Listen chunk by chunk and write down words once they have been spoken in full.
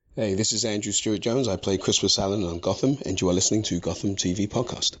Hey, this is Andrew Stewart-Jones. I play Crispus Allen on Gotham, and you are listening to Gotham TV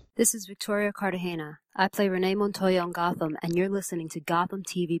Podcast. This is Victoria Cartagena. I play Renee Montoya on Gotham, and you're listening to Gotham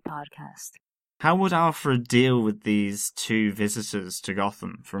TV Podcast. How would Alfred deal with these two visitors to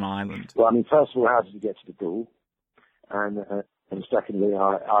Gotham from Ireland? Well, I mean, first of all, how did you get to the door? And secondly,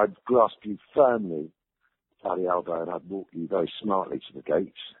 I'd grasp you firmly by the elbow and I'd walk you very smartly to the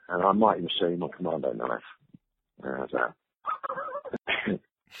gates, and I might even show you my commando knife. How's that?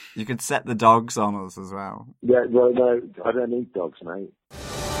 You could set the dogs on us as well. Yeah, well, no, I don't need dogs, mate.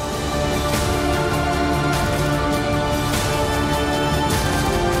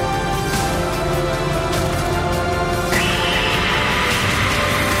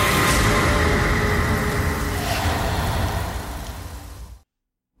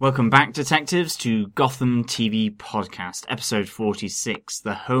 Welcome back, detectives, to Gotham TV Podcast, episode 46,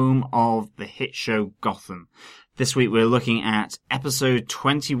 the home of the hit show Gotham. This week we're looking at episode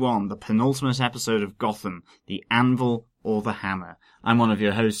 21, the penultimate episode of Gotham, the Anvil or the Hammer. I'm one of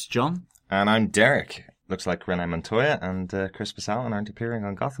your hosts, John. And I'm Derek. Looks like Renee Montoya and Crispus Allen aren't appearing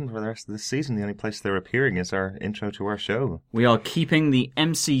on Gotham for the rest of this season. The only place they're appearing is our intro to our show. We are keeping the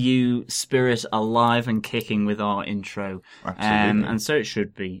MCU spirit alive and kicking with our intro. Absolutely. And so it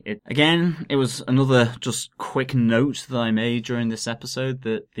should be. It was another just quick note that I made during this episode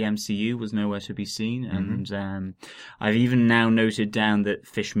that the MCU was nowhere to be seen. Mm-hmm. And I've even now noted down that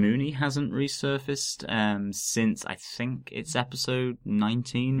Fish Mooney hasn't resurfaced since, I think it's episode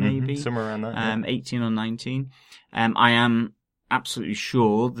 19, maybe. Somewhere around that. Yeah. 18 or 19. I am absolutely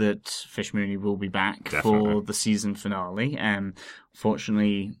sure that Fish Mooney will be back for the season finale.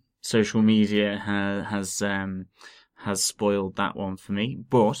 Fortunately, social media has spoiled that one for me.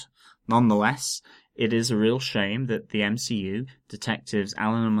 But nonetheless, it is a real shame that the MCU, detectives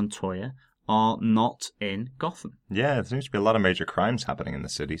Allen and Montoya, are not in Gotham. Yeah, there seems to be a lot of major crimes happening in the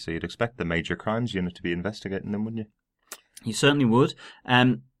city, so you'd expect the major crimes unit to be investigating them, wouldn't you? You certainly would.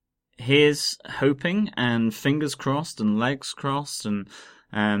 Here's hoping and fingers crossed and legs crossed and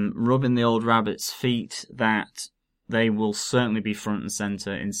rubbing the old rabbit's feet that they will certainly be front and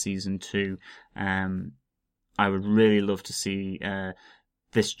centre in season 2. I would really love to see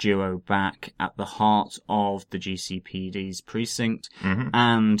this duo back at the heart of the GCPD's precinct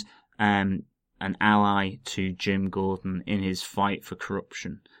and an ally to Jim Gordon in his fight for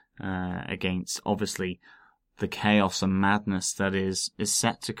corruption against, obviously, the chaos and madness that is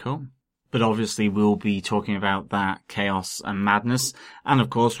set to come. But obviously we'll be talking about that chaos and madness, and of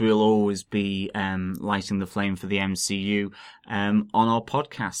course we'll always be lighting the flame for the MCU on our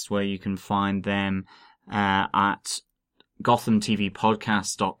podcast, where you can find them at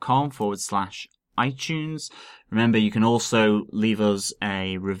gothamtvpodcast.com/iTunes. Remember, you can also leave us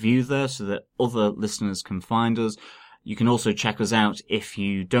a review there so that other listeners can find us. You can also check us out if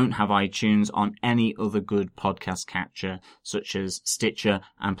you don't have iTunes on any other good podcast catcher, such as Stitcher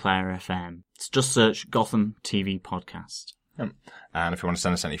and Player FM. Just search Gotham TV Podcast. And if you want to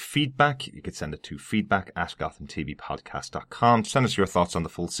send us any feedback, you could send it to feedback@gothamtvpodcast.com. Send us your thoughts on the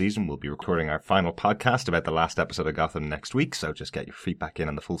full season. We'll be recording our final podcast about the last episode of Gotham next week, so just get your feedback in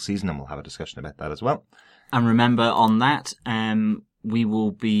on the full season and we'll have a discussion about that as well. And remember, on that, we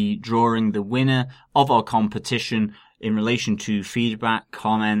will be drawing the winner of our competition in relation to feedback,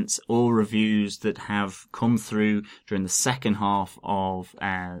 comments, or reviews that have come through during the second half of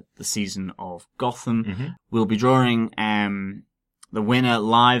the season of Gotham. We'll be drawing the winner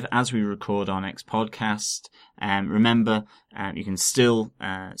live as we record our next podcast. Remember, you can still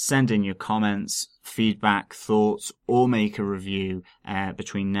send in your comments, feedback, thoughts, or make a review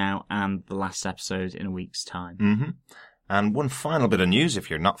between now and the last episode in a week's time. And one final bit of news, if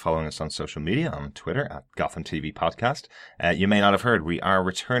you're not following us on social media, on Twitter, at Gotham TV Podcast, you may not have heard, we are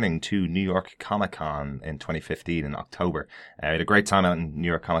returning to New York Comic Con in 2015 in October. We had a great time out in New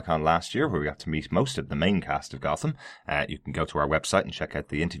York Comic Con last year, where we got to meet most of the main cast of Gotham. You can go to our website and check out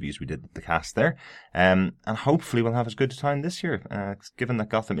the interviews we did with the cast there. And hopefully we'll have as good a time this year, given that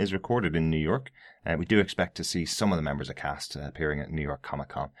Gotham is recorded in New York. We do expect to see some of the members of cast appearing at New York Comic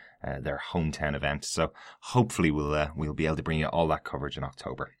Con, their hometown event. So hopefully we'll be able to bring you all that coverage in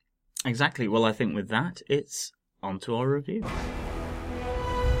October. Exactly. Well, I think with that, it's on to our review.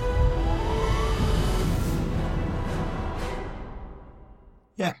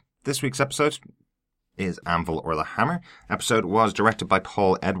 Yeah, this week's episode is Anvil or the Hammer. Episode was directed by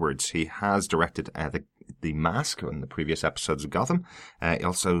Paul Edwards. He has directed the The Mask in the previous episodes of Gotham.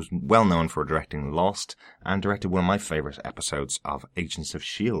 Also well known for directing Lost and directed one of my favourite episodes of Agents of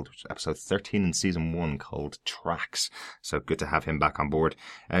S.H.I.E.L.D., which is episode 13 in season 1 called Tracks. So good to have him back on board.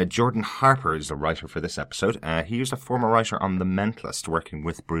 Jordan Harper is the writer for this episode. He was a former writer on The Mentalist, working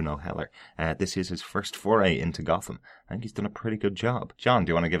with Bruno Heller. This is his first foray into Gotham. I think he's done a pretty good job. John, do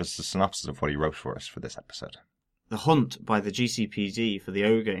you want to give us a synopsis of what he wrote for us for this episode? The hunt by the GCPD for the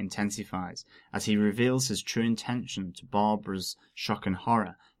ogre intensifies as he reveals his true intention to Barbara's shock and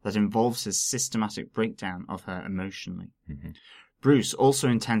horror that involves his systematic breakdown of her emotionally. Mm-hmm. Bruce also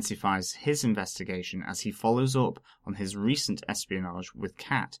intensifies his investigation as he follows up on his recent espionage with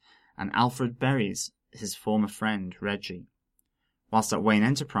Kat and Alfred buries his former friend Reggie. Whilst at Wayne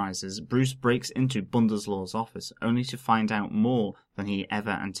Enterprises, Bruce breaks into Bundeslaw's office only to find out more than he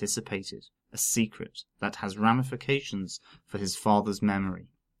ever anticipated. A secret that has ramifications for his father's memory,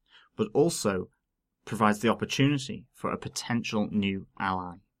 but also provides the opportunity for a potential new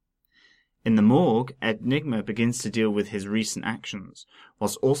ally. In the morgue, Enigma begins to deal with his recent actions,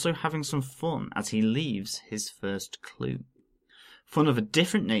 whilst also having some fun as he leaves his first clue. Fun of a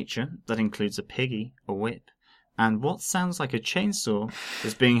different nature that includes a piggy, a whip, and what sounds like a chainsaw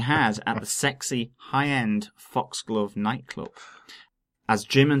is being had at the sexy, high-end Foxglove nightclub. As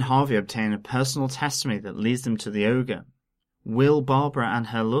Jim and Harvey obtain a personal testimony that leads them to the ogre, will Barbara and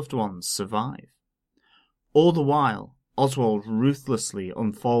her loved ones survive? All the while, Oswald ruthlessly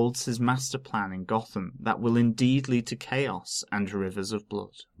unfolds his master plan in Gotham that will indeed lead to chaos and rivers of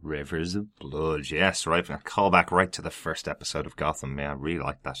blood. Rivers of blood, yes, right. A callback right to the first episode of Gotham. Yeah, I really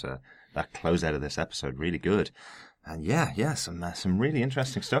like that close out of this episode. Really good. And some really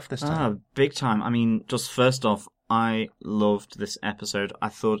interesting stuff this time. Big time. I mean, just first off, I loved this episode. I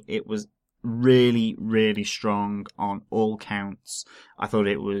thought it was really, really strong on all counts. I thought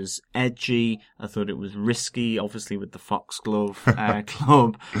it was edgy. I thought it was risky, obviously with the Foxglove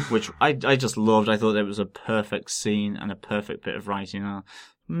Club, which I just loved. I thought it was a perfect scene and a perfect bit of writing.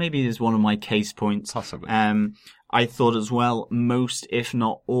 Maybe it's one of my case points. Possibly. I thought as well, most, if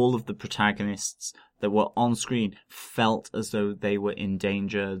not all of the protagonists that were on screen felt as though they were in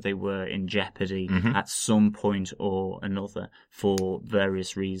danger, they were in jeopardy at some point or another for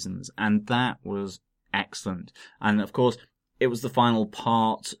various reasons. And that was excellent. And of course, it was the final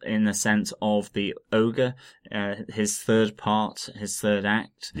part in the sense of the ogre, his third part, his third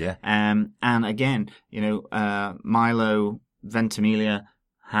act. Yeah. And again, Milo Ventimiglia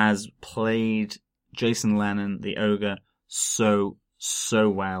has played Jason Lennon, the ogre, so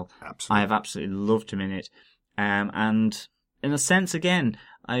well. Absolutely. I have absolutely loved him in it. And in a sense, again,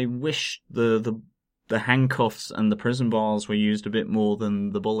 I wish the handcuffs and the prison bars were used a bit more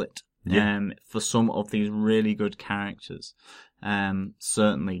than the bullet. Yeah. For some of these really good characters.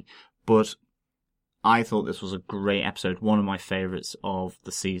 Certainly. But I thought this was a great episode, one of my favourites of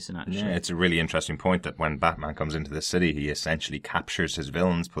the season, actually. Yeah, it's a really interesting point that when Batman comes into the city, he essentially captures his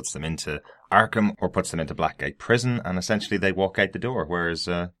villains, puts them into Arkham or puts them into Blackgate Prison, and essentially they walk out the door, whereas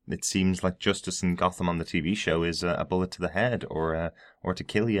it seems like justice in Gotham on the TV show is a bullet to the head or to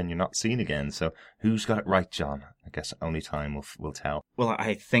kill you and you're not seen again. So who's got it right, John? I guess only time will tell. Well,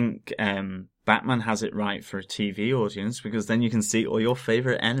 I think Batman has it right for a TV audience because then you can see all your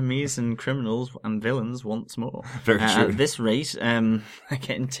favourite enemies and criminals and villains once more. Very true. At this rate, they're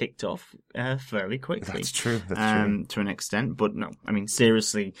getting ticked off fairly quickly. That's true. True. To an extent. But no, I mean,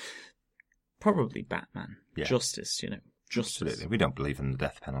 seriously, probably Batman. Yeah. Justice, Justice. Absolutely. We don't believe in the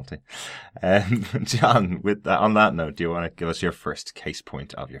death penalty. John, on that note, do you want to give us your first case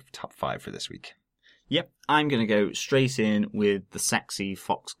point of your top 5 for this week? Yep, I'm going to go straight in with the sexy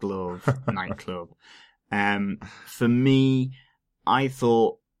Foxglove nightclub. For me, I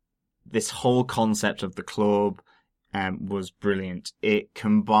thought this whole concept of the club was brilliant. It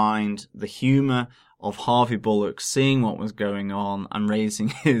combined the humour of Harvey Bullock seeing what was going on and raising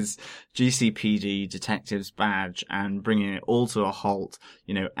his GCPD detective's badge and bringing it all to a halt,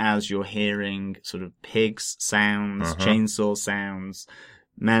 as you're hearing sort of pigs sounds, chainsaw sounds,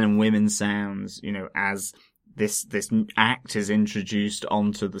 men and women sounds, as this act is introduced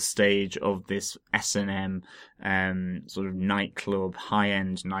onto the stage of this S&M sort of nightclub,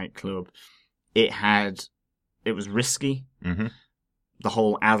 high-end nightclub. It was risky. Mm-hmm. The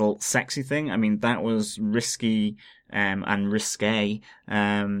whole adult sexy thing, I mean, that was risky and risque.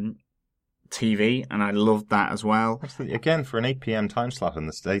 TV, and I loved that as well. Absolutely. Again, for an 8 p.m. time slot in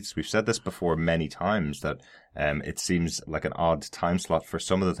the States, we've said this before many times that it seems like an odd time slot for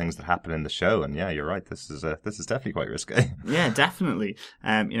some of the things that happen in the show. And yeah, you're right. This is definitely quite risque. Yeah, definitely.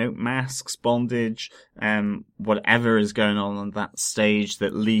 Masks, bondage, whatever is going on that stage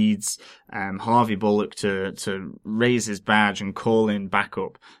that leads Harvey Bullock to raise his badge and call in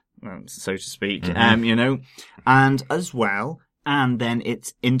backup, so to speak. Mm-hmm. And as well. And then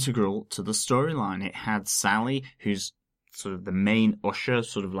it's integral to the storyline. It had Sally, who's sort of the main usher,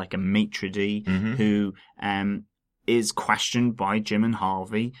 sort of like a maitre d', who is questioned by Jim and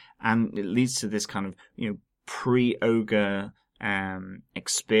Harvey, and it leads to this kind of pre-ogre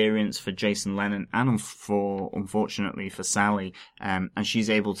experience for Jason Lennon and unfortunately for Sally, and she's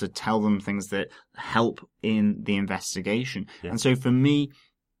able to tell them things that help in the investigation. Yeah. And so for me,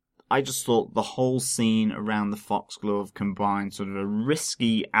 I just thought the whole scene around the foxglove combined sort of a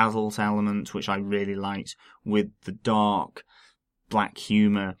risky adult element, which I really liked, with the dark black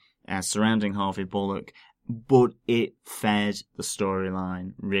humour surrounding Harvey Bullock, but it fed the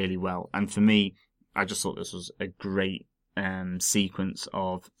storyline really well. And for me, I just thought this was a great sequence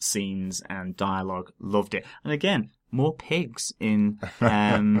of scenes and dialogue. Loved it. And again, more pigs in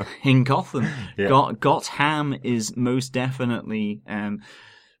Gotham. Yeah. Gotham is most definitely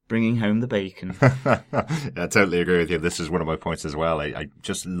bringing home the bacon. I totally agree with you. This is one of my points as well. I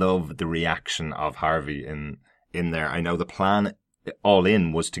just love the reaction of Harvey in there. I know the plan all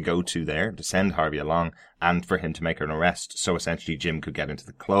in was to go to there, to send Harvey along, and for him to make an arrest. So essentially Jim could get into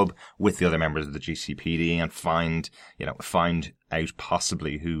the club with the other members of the GCPD and find out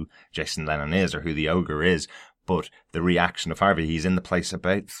possibly who Jason Lennon is or who the ogre is. But the reaction of Harvey, he's in the place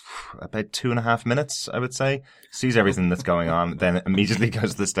about 2.5 minutes, I would say, sees everything that's going on, then immediately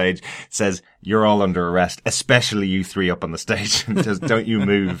goes to the stage, says, "You're all under arrest, especially you three up on the stage, and just don't you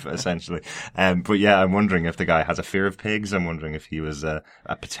move," essentially. But yeah, I'm wondering if the guy has a fear of pigs. I'm wondering if he was a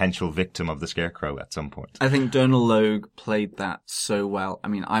potential victim of the Scarecrow at some point. I think Donal Logue played that so well. I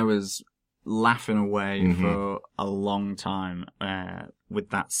mean, I was laughing away for a long time with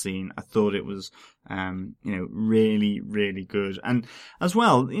that scene. I thought it was really, really good. And as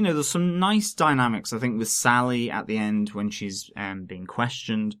well, there's some nice dynamics, I think, with Sally at the end when she's being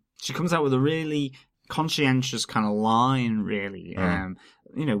questioned. She comes out with a really conscientious kind of line, really,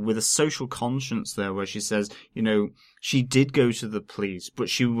 with a social conscience there, where she says, she did go to the police, but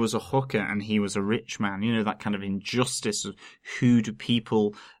she was a hooker and he was a rich man. That kind of injustice of who do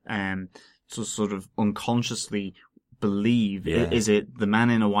people sort of unconsciously believe. Yeah. Is it the man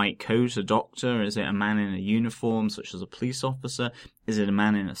in a white coat, a doctor? Is it a man in a uniform, such as a police officer? Is it a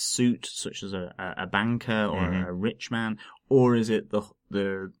man in a suit, such as a banker or a rich man? Or is it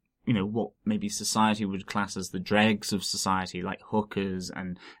the what maybe society would class as the dregs of society, like hookers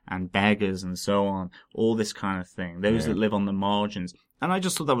and beggars and so on, all this kind of thing, those that live on the margins. And I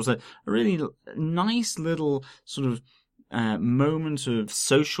just thought that was a really nice little sort of moment of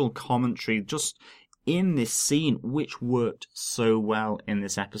social commentary just in this scene, which worked so well in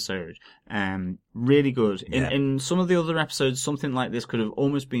this episode. Really good. Yeah. In some of the other episodes, something like this could have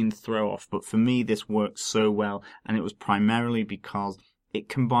almost been throw off, but for me, this worked so well, and it was primarily because it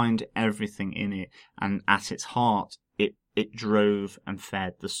combined everything in it, and at its heart, it drove and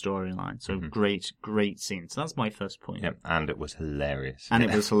fed the storyline. So great scene. So that's my first point. Yep, and it was hilarious. And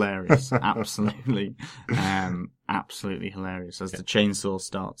it was hilarious. Absolutely. Absolutely hilarious as the chainsaw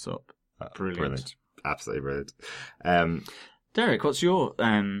starts up. Brilliant. Absolutely brilliant. Derek, what's your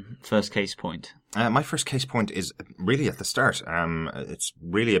first case point? My first case point is really at the start. It's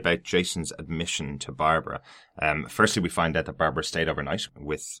really about Jason's admission to Barbara. Firstly, we find out that Barbara stayed overnight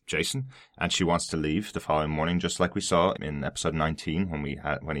with Jason, and she wants to leave the following morning, just like we saw in episode 19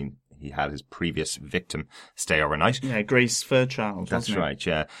 when he had his previous victim stay overnight. Yeah, Grace Fairchild. That's right,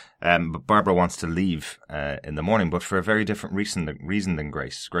 yeah. But Barbara wants to leave in the morning, but for a very different reason than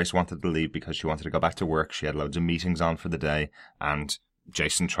Grace. Grace wanted to leave because she wanted to go back to work. She had loads of meetings on for the day, and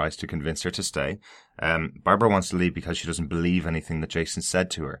Jason tries to convince her to stay. Barbara wants to leave because she doesn't believe anything that Jason said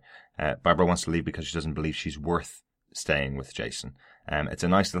to her. Barbara wants to leave because she doesn't believe she's worth staying with Jason. It's a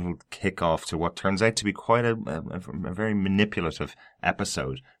nice little kick-off to what turns out to be quite a very manipulative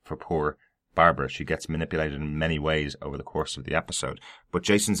episode for poor Barbara. She gets manipulated in many ways over the course of the episode. But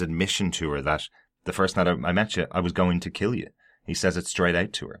Jason's admission to her that the first night I met you, I was going to kill you. He says it straight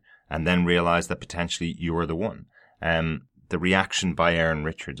out to her, and then realised that potentially you were the one. The reaction by Erin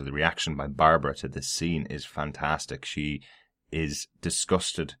Richards, the reaction by Barbara to this scene is fantastic. She is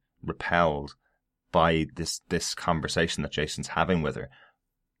disgusted, repelled by this conversation that Jason's having with her.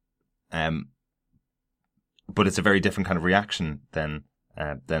 But it's a very different kind of reaction than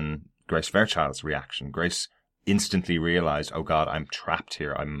Grace Fairchild's reaction. Grace instantly realized, oh God, I'm trapped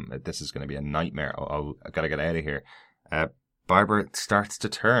here. This is going to be a nightmare. I got to get out of here. Barbara starts to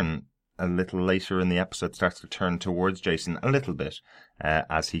turn a little later in the episode, starts to turn towards Jason a little bit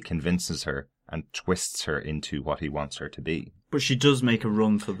as he convinces her and twists her into what he wants her to be. But she does make a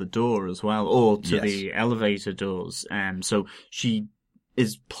run for the door as well, or to Yes. the elevator doors. So she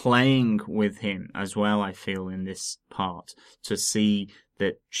is playing with him as well, I feel, in this part, to see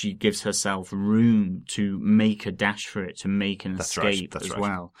that she gives herself room to make a dash for it, to make an escape as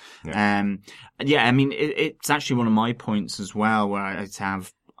well. Yeah. I mean, it's actually one of my points as well, where I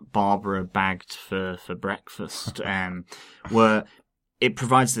have Barbara bagged for breakfast, where it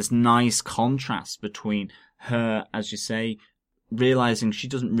provides this nice contrast between her, as you say, realizing she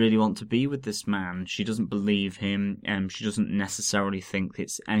doesn't really want to be with this man. She doesn't believe him, and she doesn't necessarily think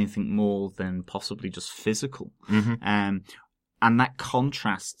it's anything more than possibly just physical. Mm-hmm. And that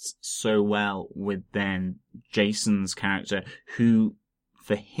contrasts so well with then Jason's character, who,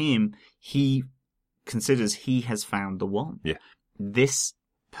 for him, he considers he has found the one. Yeah. This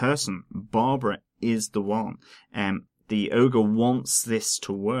person, Barbara, is the one. The ogre wants this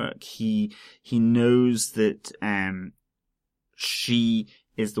to work. He knows that she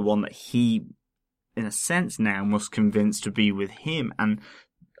is the one that he, in a sense now, must convince to be with him. And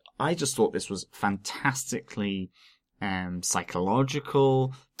I just thought this was fantastically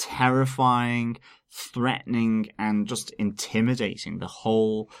psychological, terrifying, threatening, and just intimidating. The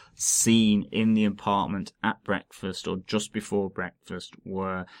whole scene in the apartment at breakfast, or just before breakfast,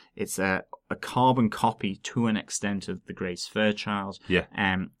 where it's a carbon copy to an extent of the Grace Fairchild. Yeah.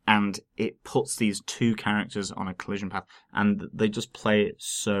 And it puts these two characters on a collision path, and they just play it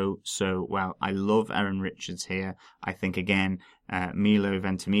so well. I love Erin Richards here. I think, again, Milo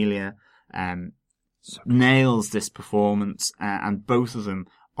Ventimiglia nails this performance, and both of them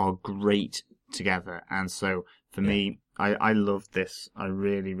are great together. And so, for me, I love this. I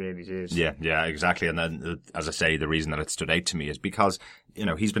really, really do. Yeah, exactly. And then, as I say, the reason that it stood out to me is because,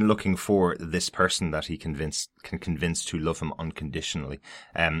 he's been looking for this person that he can convince to love him unconditionally.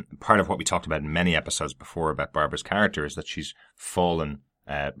 Part of what we talked about in many episodes before about Barbara's character is that she's fallen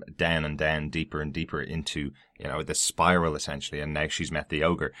down and down, deeper and deeper into, this spiral, essentially. And now she's met the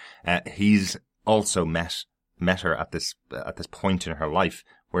ogre. He's also met her at this point in her life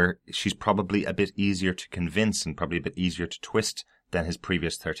where she's probably a bit easier to convince and probably a bit easier to twist than his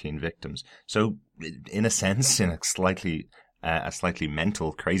previous 13 victims. So, in a sense, in a slightly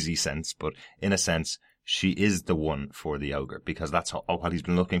mental, crazy sense, but in a sense, she is the one for the ogre, because that's what he's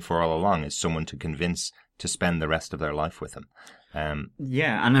been looking for all along, is someone to convince to spend the rest of their life with him.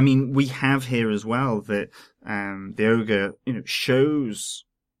 Yeah, and I mean, we have here as well that the ogre, shows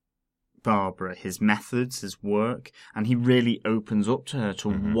Barbara his methods, his work, and he really opens up to her to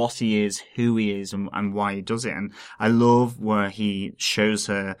what he is, who he is, and why he does it. And I love where he shows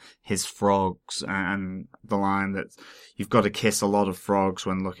her his frogs and the line that you've got to kiss a lot of frogs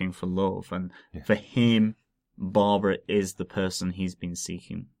when looking for love. And for him, Barbara is the person he's been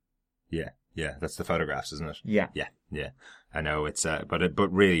seeking. Yeah, that's the photographs, isn't it? Yeah. I know it's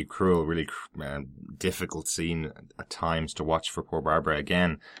but really cruel, really difficult scene at times to watch for poor Barbara.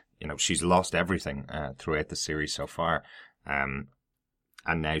 Again, she's lost everything throughout the series so far, and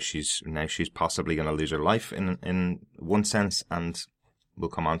now she's possibly going to lose her life in one sense, and we'll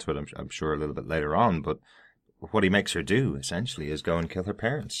come on to it, I'm sure, a little bit later on. But what he makes her do essentially is go and kill her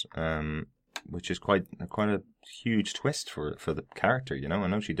parents, which is quite a huge twist for the character. I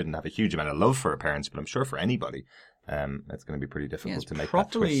know she didn't have a huge amount of love for her parents, but I'm sure for anybody, it's going to be pretty difficult to make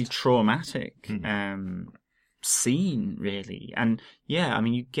that twist. Properly traumatic. Scene, really. And I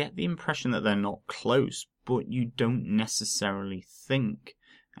mean, you get the impression that they're not close, but you don't necessarily think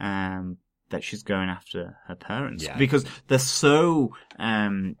that she's going after her parents, because they're so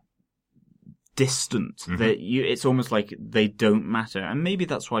distant that it's almost like they don't matter. And maybe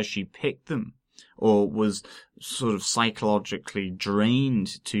that's why she picked them, or was sort of psychologically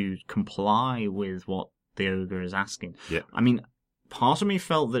drained to comply with what the ogre is asking. I mean, part of me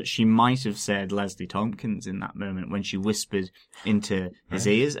felt that she might have said Leslie Tompkins in that moment when she whispered into his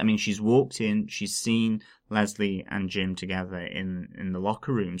ears. I mean, she's walked in, she's seen Leslie and Jim together in the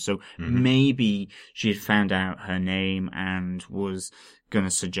locker room. So maybe she had found out her name and was going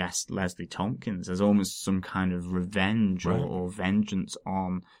to suggest Leslie Tompkins as almost some kind of revenge or vengeance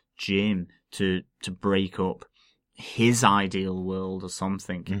on Jim to break up his ideal world or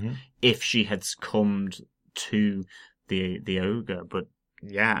something, if she had succumbed to the ogre. But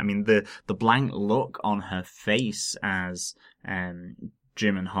I mean, the blank look on her face as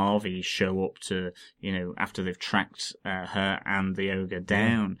Jim and Harvey show up to, after they've tracked her and the ogre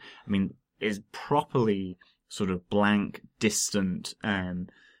down. I mean, is properly sort of blank, distant,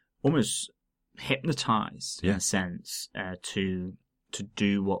 almost hypnotized in a sense to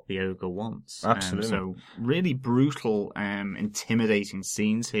do what the ogre wants. Absolutely. So really brutal, intimidating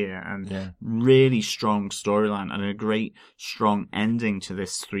scenes here, and really strong storyline, and a great strong ending to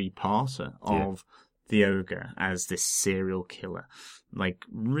this 3-parter of the ogre as this serial killer. Like,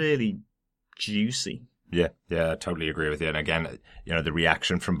 really juicy. Yeah, I totally agree with you. And again, the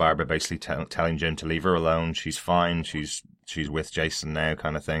reaction from Barbara basically telling Jim to leave her alone. She's fine. She's with Jason now,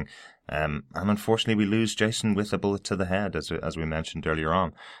 kind of thing. And unfortunately, we lose Jason with a bullet to the head, as we mentioned earlier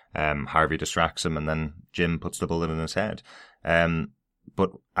on. Harvey distracts him, and then Jim puts the bullet in his head.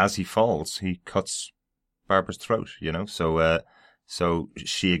 But as he falls, he cuts Barbara's throat. So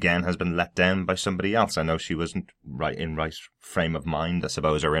she again has been let down by somebody else. I know she wasn't in right frame of mind, I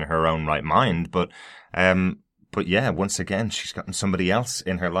suppose, or in her own right mind. But yeah, once again, she's gotten somebody else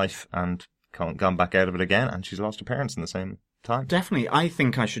in her life and gone back out of it again, and she's lost her parents in the same time. Definitely. I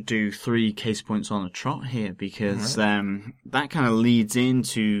think I should do 3 case points on a trot here, because that kind of leads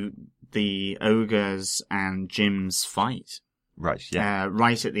into the ogres and Jim's fight. Right, yeah.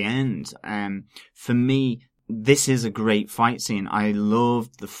 Right at the end. For me, this is a great fight scene. I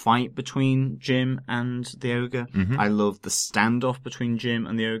loved the fight between Jim and the ogre. Mm-hmm. I loved the standoff between Jim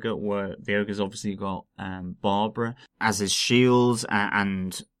and the ogre, where the ogre's obviously got Barbara as his shield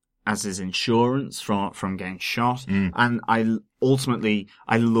and as his insurance from getting shot. And I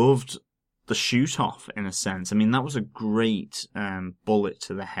loved the shoot off, in a sense. I mean, that was a great bullet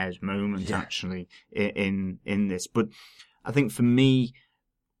to the head moment, actually, in this. But I think for me,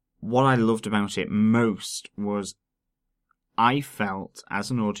 what I loved about it most was I felt, as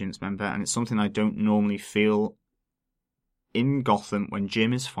an audience member, and it's something I don't normally feel in Gotham when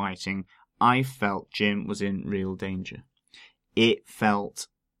Jim is fighting, I felt Jim was in real danger. It felt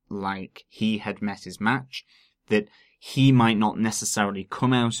like he had met his match, that he might not necessarily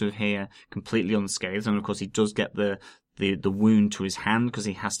come out of here completely unscathed, and of course he does get the wound to his hand because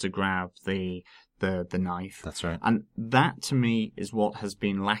he has to grab the knife. That's right. And that, to me, is what has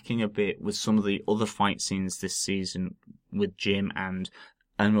been lacking a bit with some of the other fight scenes this season with Jim and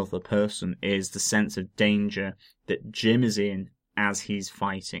another person, is the sense of danger that Jim is in as he's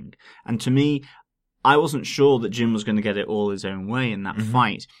fighting. And to me, I wasn't sure that Jim was going to get it all his own way in that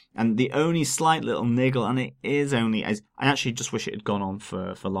fight. And the only slight little niggle, and it is only, I actually just wish it had gone on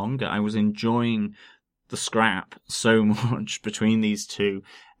for longer. I was enjoying the scrap so much between these two.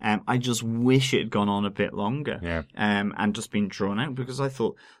 I just wish it had gone on a bit longer, and just been drawn out, because I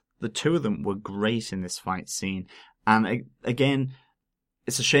thought the two of them were great in this fight scene. And again,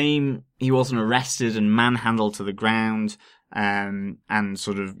 it's a shame he wasn't arrested and manhandled to the ground, and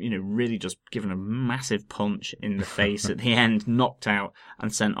sort of, really just given a massive punch in the face at the end, knocked out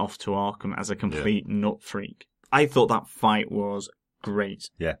and sent off to Arkham as a complete nut freak. I thought that fight was great.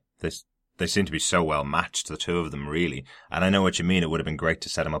 Yeah, they seem to be so well matched, the two of them, really. And I know what you mean. It would have been great to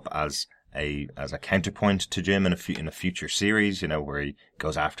set him up as a counterpoint to Jim in a future series, where he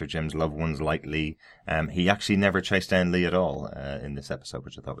goes after Jim's loved ones like Lee. He actually never chased down Lee at all in this episode,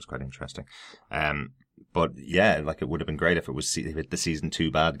 which I thought was quite interesting. But yeah, it would have been great if it was the season 2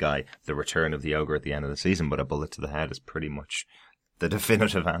 bad guy, the return of the ogre at the end of the season. But a bullet to the head is pretty much the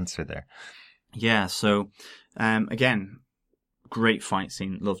definitive answer there. Yeah. So again, great fight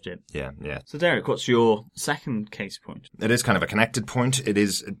scene. Loved it. Yeah. So, Derek, what's your second case point? It is kind of a connected point. It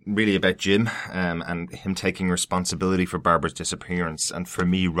is really about Jim and him taking responsibility for Barbara's disappearance, and for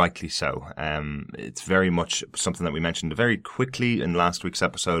me, rightly so. It's very much something that we mentioned very quickly in last week's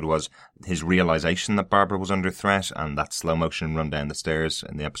episode, was his realization that Barbara was under threat, and that slow motion run down the stairs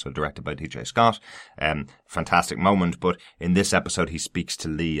in the episode directed by DJ Scott. Fantastic moment, but in this episode he speaks to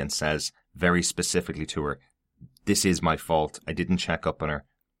Lee and says very specifically to her, "This is my fault. I didn't check up on her.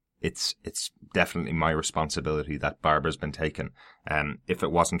 It's definitely my responsibility that Barbara's been taken. If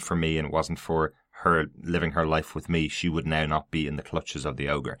it wasn't for me and it wasn't for her living her life with me, she would now not be in the clutches of the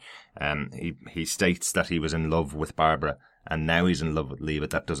ogre." He states that he was in love with Barbara, and now he's in love with Lee,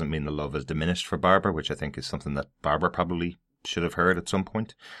 but that doesn't mean the love is diminished for Barbara, which I think is something that Barbara probably should have heard at some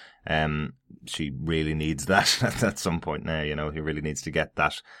point. She really needs that at some point now, he really needs to get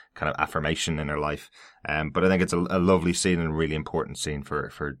that kind of affirmation in her life. But I think it's a lovely scene and a really important scene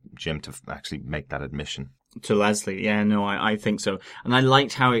for Jim to actually make that admission. To Leslie, yeah, no, I think so. And I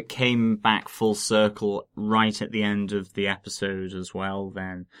liked how it came back full circle right at the end of the episode as well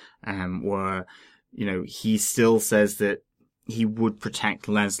then, where, he still says that he would protect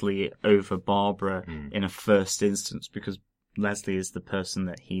Leslie over Barbara in a first instance, because Leslie is the person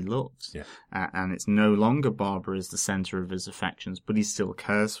that he loves. Yeah. And it's no longer Barbara as the center of his affections, but he still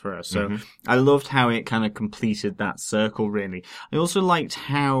cares for her. So I loved how it kind of completed that circle, really. I also liked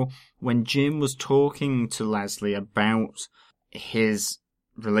how when Jim was talking to Leslie about his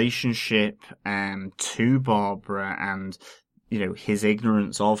relationship to Barbara and, you know, his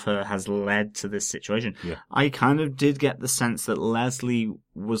ignorance of her has led to this situation. Yeah. I kind of did get the sense that Leslie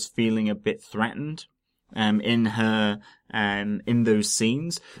was feeling a bit threatened in her in those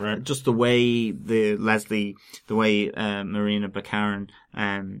scenes. Right. Just the way Marina Baccarin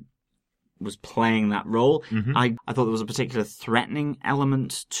was playing that role. I thought there was a particular threatening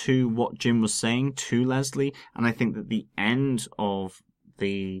element to what Jim was saying to Leslie, and I think that the end of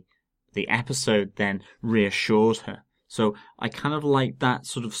the episode then reassured her. So I kind of like that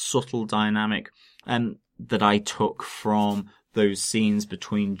sort of subtle dynamic that I took from those scenes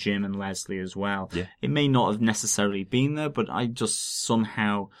between Jim and Leslie as well. Yeah. It may not have necessarily been there, but I just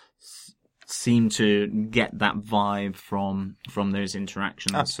somehow seem to get that vibe from those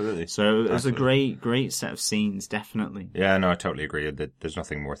interactions. Absolutely. So it was Absolutely. a great set of scenes, definitely. Yeah, no, I totally agree. There's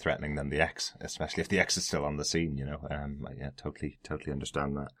nothing more threatening than the ex, especially if the ex is still on the scene, you know. Yeah, totally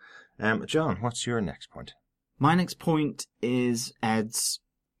understand that. John, what's your next point? My next point is Ed's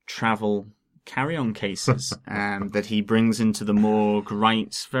travel carry-on cases that he brings into the morgue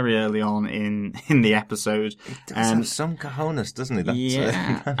right very early on in the episode. He does have some cojones, doesn't he? That's,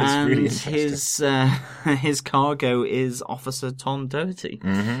 Yeah, that's and really interesting. his cargo is Officer Tom Doherty,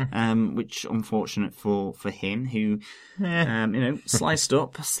 which unfortunate for him, who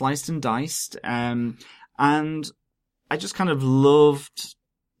sliced and diced, and I just kind of loved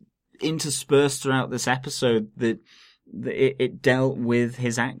interspersed throughout this episode that it dealt with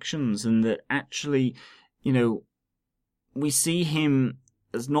his actions, and that actually, you know, we see him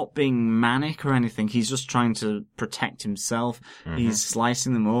as not being manic or anything. He's just trying to protect himself. He's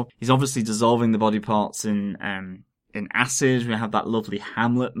slicing them up. He's obviously dissolving the body parts in acid. We have that lovely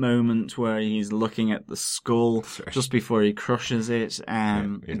Hamlet moment where he's looking at the skull just before he crushes it.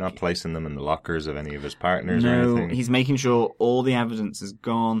 He's not placing them in the lockers of any of his partners or No, anything. he's making sure all the evidence is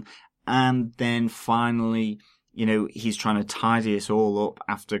gone. And then finally, you know, he's trying to tidy it all up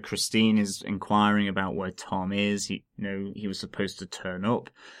after Christine is inquiring about where Tom is. He was supposed to turn up.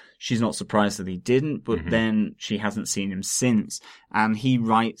 She's not surprised that he didn't, but then she hasn't seen him since. And he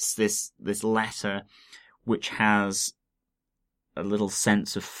writes this letter, which has a little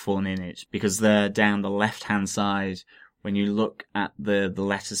sense of fun in it, because there down the left-hand side, when you look at the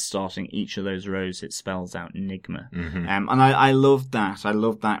letters starting each of those rows, it spells out Enigma. And I loved that. I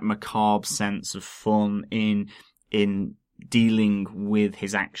loved that macabre sense of fun in dealing with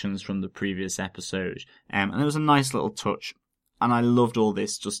his actions from the previous episode. And it was a nice little touch. And I loved all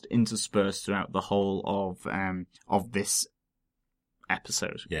this just interspersed throughout the whole of this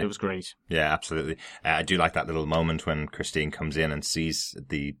episode. Yeah. It was great. Yeah, absolutely. I do like that little moment when Christine comes in and sees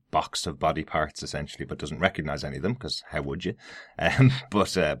the box of body parts, essentially, but doesn't recognize any of them, because how would you?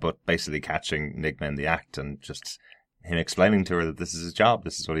 But basically catching Enigma in the act, and just him explaining to her that this is his job,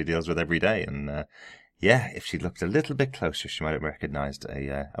 this is what he deals with every day. And if she looked a little bit closer, she might have recognized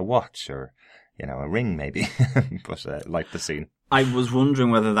a watch or, a ring maybe. But like the scene. I was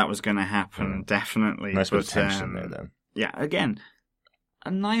wondering whether that was going to happen, definitely. Nice bit of tension there, then. Yeah, again, a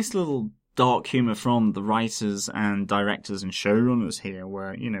nice little dark humour from the writers and directors and showrunners here,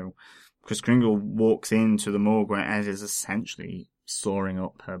 where, Chris Kringle walks into the morgue where Ed is essentially sawing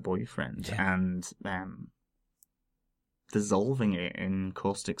up her boyfriend and dissolving it in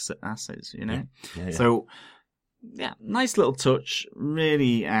caustic acids, Yeah. So, nice little touch.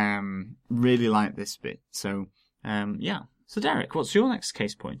 Really, really like this bit. So, So, Derek, what's your next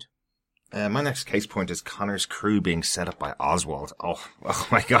case point? My next case point is Connor's crew being set up by Oswald. Oh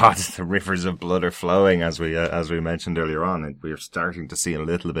my God! The rivers of blood are flowing, as we mentioned earlier on, and we are starting to see a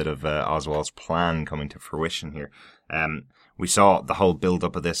little bit of Oswald's plan coming to fruition here. We saw the whole build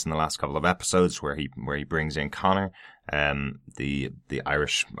up of this in the last couple of episodes, where he brings in Connor, the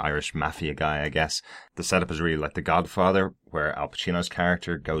Irish mafia guy, I guess. The setup is really like The Godfather, where Al Pacino's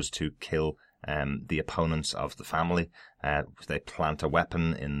character goes to kill the opponents of the family. They plant a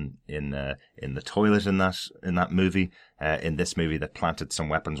weapon in the toilet in that movie. In this movie, they planted some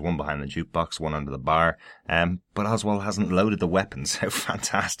weapons, one behind the jukebox, one under the bar. But Oswald hasn't loaded the weapons. How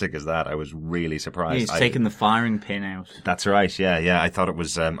fantastic is that? I was really surprised. He's taken the firing pin out. That's right. Yeah. I thought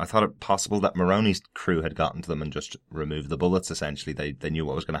it possible that Maroney's crew had gotten to them and just removed the bullets. Essentially, they knew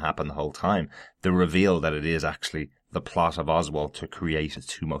what was going to happen the whole time. The reveal that it is actually the plot of Oswald to create his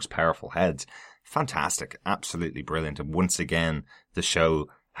two most powerful heads. Fantastic. Absolutely brilliant. And once again, the show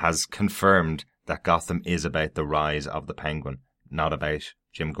has confirmed that Gotham is about the rise of the Penguin, not about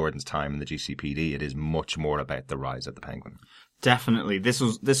Jim Gordon's time in the GCPD. It is much more about the rise of the Penguin. Definitely. This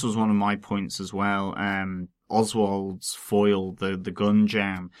was one of my points as well. Oswald's foil, the gun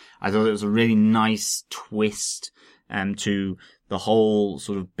jam. I thought it was a really nice twist to the whole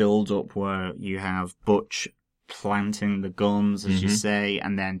sort of build up where you have Butch planting the guns, as you say,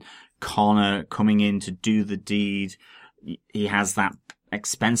 and then Connor coming in to do the deed. He has that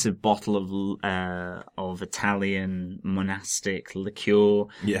expensive bottle of Italian monastic liqueur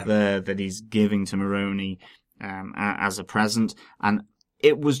that he's giving to Maroni as a present, and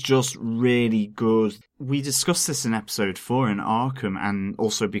it was just really good. We discussed this in episode 4 in Arkham, and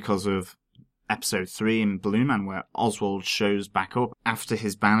also because of episode 3 in Blue Man, where Oswald shows back up after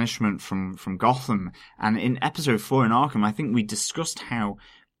his banishment from Gotham. And in episode 4 in Arkham, I think we discussed how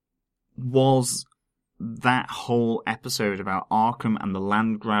was that whole episode about Arkham and the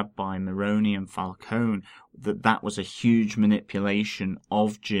land grab by Maroni and Falcone, that was a huge manipulation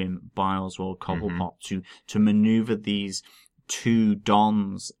of Jim by Oswald Cobblepot to maneuver these two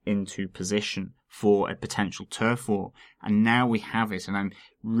dons into position for a potential turf war. And now we have it, and I'm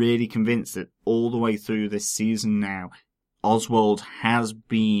really convinced that all the way through this season now, Oswald has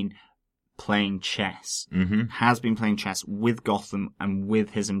been playing chess, with Gotham and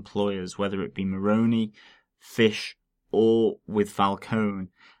with his employers, whether it be Maroni, Fish, or with Falcone,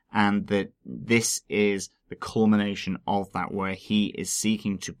 and that this is the culmination of that, where he is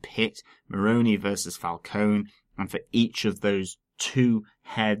seeking to pit Maroni versus Falcone, and for each of those two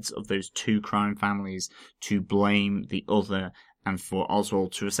heads of those two crime families to blame the other, and for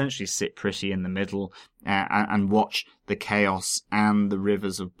Oswald to essentially sit pretty in the middle and watch the chaos and the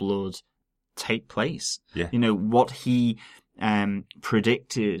rivers of blood take place. Yeah. You know, what he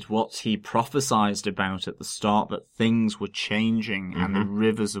predicted, what he prophesized about at the start, that things were changing and the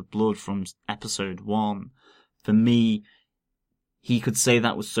rivers of blood from episode 1. For me, he could say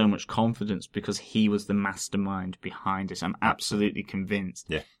that with so much confidence because he was the mastermind behind it. I'm absolutely convinced.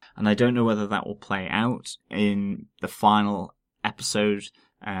 Yeah. And I don't know whether that will play out in the final episode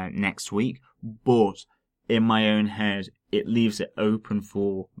next week, but in my own head, it leaves it open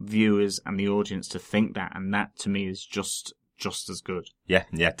for viewers and the audience to think that, and that to me is just as good. Yeah,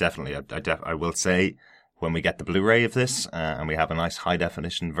 definitely. I will say, when we get the Blu-ray of this and we have a nice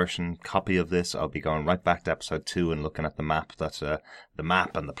high-definition version copy of this, I'll be going right back to episode 2 and looking at the map the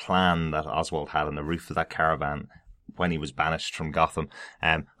map and the plan that Oswald had on the roof of that caravan when he was banished from Gotham.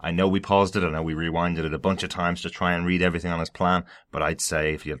 I know we paused it, I know we rewinded it a bunch of times to try and read everything on his plan, but I'd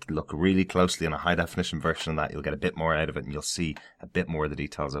say if you look really closely in a high-definition version of that, you'll get a bit more out of it, and you'll see a bit more of the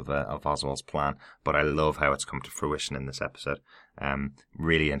details of Oswald's plan. But I love how it's come to fruition in this episode.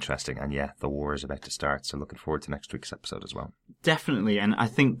 Really interesting, and yeah, the war is about to start, so looking forward to next week's episode as well. Definitely, and I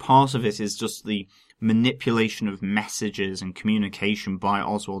think part of it is just the manipulation of messages and communication by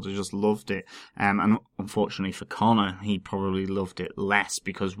Oswald. I just loved it. And unfortunately for Connor, he probably loved it less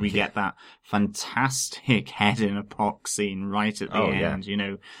because we get that fantastic head in a pox scene right at the end. You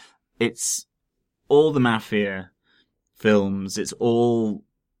know, it's all the mafia films. It's all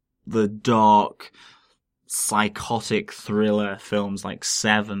the dark, psychotic thriller films like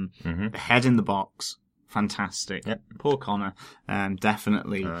Seven. The head in the box. Fantastic. Yep. Poor Connor.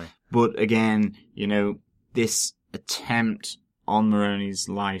 Definitely. Aye. But again, you know, this attempt on Maroni's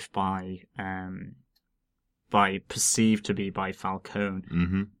life by perceived to be by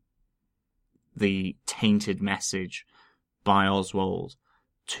Falcone, the tainted message by Oswald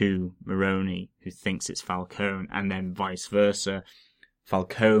to Maroni, who thinks it's Falcone, and then vice versa.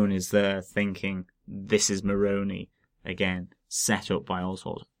 Falcone is there thinking this is Maroni, again, set up by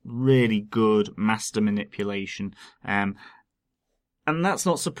Oswald. Really good master manipulation. And that's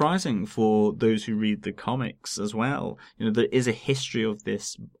not surprising for those who read the comics as well. You know, there is a history of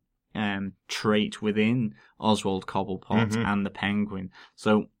this trait within Oswald Cobblepot and the Penguin.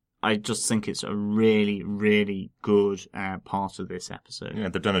 So I just think it's a really, really good part of this episode. Yeah,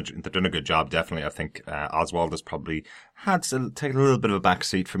 they've done a good job, definitely. I think Oswald has probably had to take a little bit of a back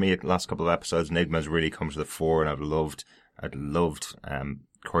seat for me the last couple of episodes. Nigma's really come to the fore, and I'd loved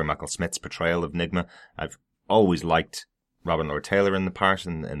Corey Michael Smith's portrayal of Nigma. I've always liked Robin Lord Taylor in the part,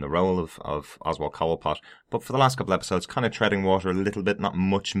 in the role of Oswald Cobblepot. But for the last couple of episodes, kind of treading water a little bit, not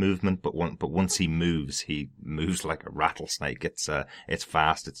much movement, but once he moves like a rattlesnake. It's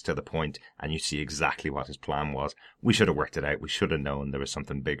fast, it's to the point, and you see exactly what his plan was. We should have worked it out. We should have known there was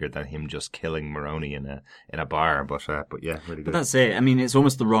something bigger than him just killing Maroni in a bar. But yeah, really good. But that's it. I mean, it's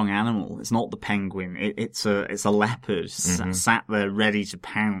almost the wrong animal. It's not the penguin. It's a leopard sat there ready to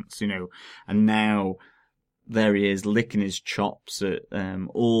pounce, you know, and now there he is, licking his chops at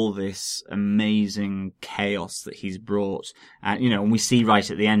all this amazing chaos that he's brought. And we see right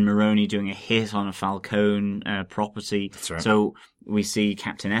at the end Maroni doing a hit on a Falcone property. That's right. So we see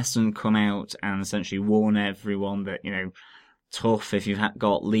Captain Essen come out and essentially warn everyone that, tough, if you've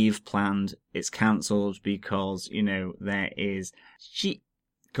got leave planned, it's cancelled because, there is shit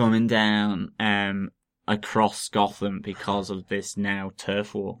coming down across Gotham because of this now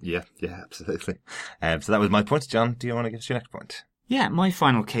turf war. Yeah, absolutely. So that was my point. John, do you want to give us your next point? Yeah, my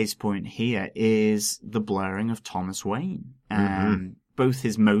final case point here is the blurring of Thomas Wayne. Both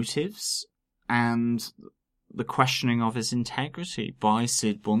his motives and the questioning of his integrity by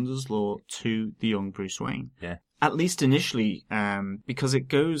Sid Bunderslaw to the young Bruce Wayne. Yeah. At least initially, because it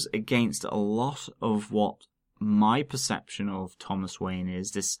goes against a lot of what my perception of Thomas Wayne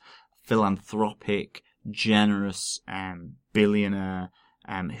is, this philanthropic, generous billionaire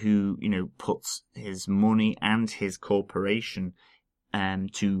who, puts his money and his corporation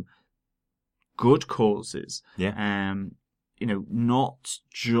to good causes. Yeah. Not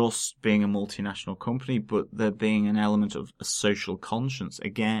just being a multinational company, but there being an element of a social conscience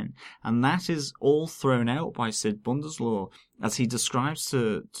again. And that is all thrown out by Sid Bunderslaw as he describes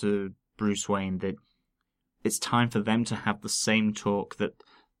to Bruce Wayne that it's time for them to have the same talk that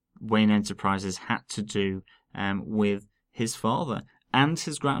Wayne Enterprises had to do with his father and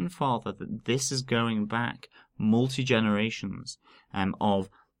his grandfather, that this is going back multi-generations of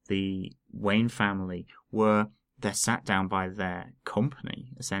the Wayne family, where they're sat down by their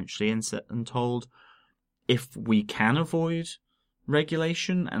company, essentially, and told, if we can avoid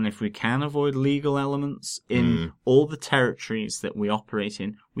regulation and if we can avoid legal elements in all the territories that we operate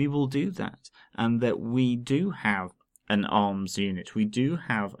in, we will do that. And that we do have an arms unit, we do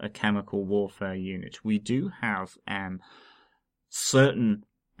have a chemical warfare unit, we do have certain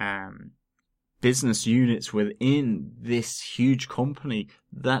business units within this huge company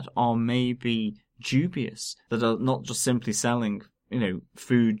that are maybe dubious, that are not just simply selling,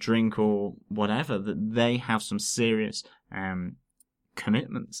 food, drink, or whatever, that they have some serious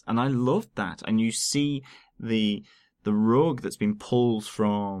commitments. And I love that. And you see the rug that's been pulled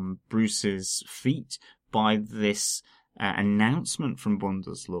from Bruce's feet by this announcement from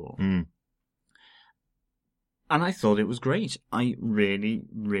Bunderslaw. And I thought it was great. I really,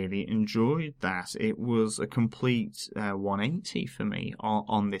 really enjoyed that. It was a complete 180 for me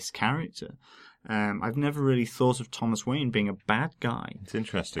on this character. I've never really thought of Thomas Wayne being a bad guy. It's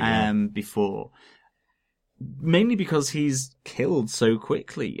interesting. Before. Mainly because he's killed so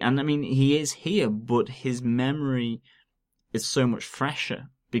quickly. And I mean, he is here, but his memory is so much fresher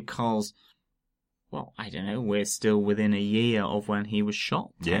because, well, I don't know, we're still within a year of when he was shot,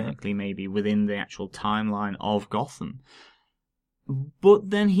 technically, maybe within the actual timeline of Gotham.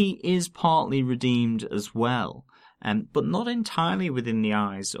 But then he is partly redeemed as well, but not entirely within the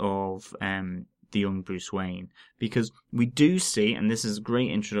eyes of the young Bruce Wayne, because we do see, and this is a great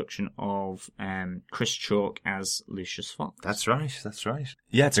introduction of Chris Chalk as Lucius Fox. That's right.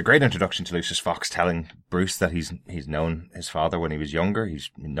 Yeah, it's a great introduction to Lucius Fox, telling Bruce that he's known his father when he was younger.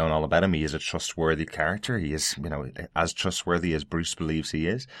 He's known all about him. He is a trustworthy character. He is, as trustworthy as Bruce believes he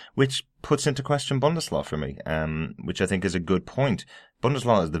is, which puts into question Bunderslaw for me, which I think is a good point.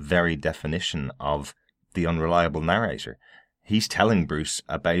 Bunderslaw is the very definition of the unreliable narrator. He's telling Bruce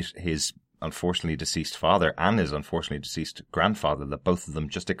about his unfortunately deceased father and his unfortunately deceased grandfather, that both of them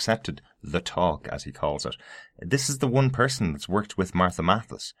just accepted the talk, as he calls it. This is the one person that's worked with Martha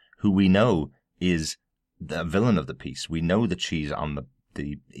Mathis, who we know is the villain of the piece. We know that she's on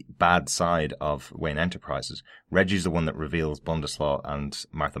the bad side of Wayne Enterprises. Reggie's the one that reveals Bunderslaw and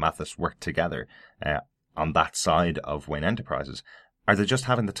Martha Mathis worked together on that side of Wayne Enterprises. Are they just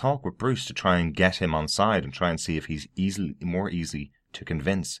having the talk with Bruce to try and get him on side and try and see if he's more easy to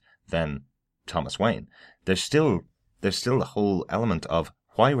convince than Thomas Wayne? There's still the whole element of,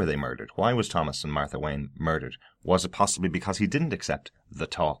 why were they murdered? Why was Thomas and Martha Wayne murdered? Was it possibly because he didn't accept the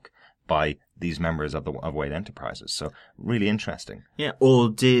talk by these members of Wayne Enterprises? So really interesting. Yeah, or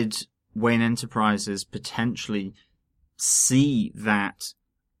did Wayne Enterprises potentially see that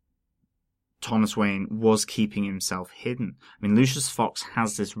Thomas Wayne was keeping himself hidden? I mean, Lucius Fox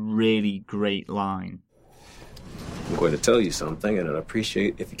has this really great line. I'm going to tell you something, and I'd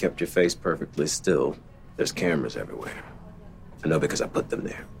appreciate if you kept your face perfectly still. There's cameras everywhere. I know because I put them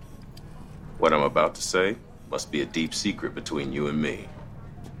there. What I'm about to say must be a deep secret between you and me.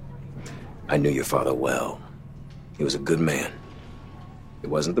 I knew your father well. He was a good man. He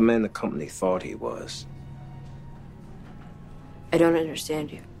wasn't the man the company thought he was. I don't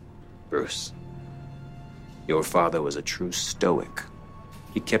understand you. Bruce, your father was a true stoic.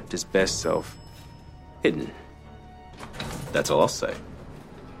 He kept his best self hidden. That's all I'll say.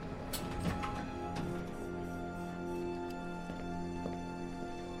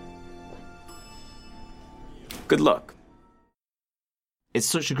 Good luck. It's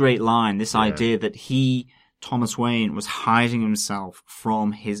such a great line, this idea that Thomas Wayne, was hiding himself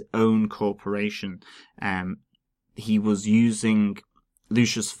from his own corporation. He was using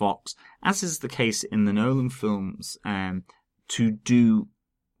Lucius Fox, as is the case in the Nolan films, to do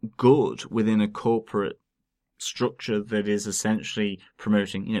good within a corporate structure that is essentially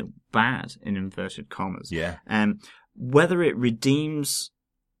promoting, bad in inverted commas. Yeah. Whether it redeems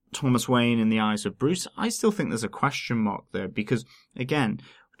Thomas Wayne in the eyes of Bruce, I still think there's a question mark there, because again,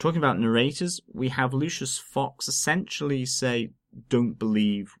 talking about narrators, we have Lucius Fox essentially say, don't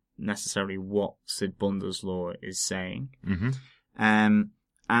believe necessarily what Sid Bunderslaw is saying. Mm-hmm.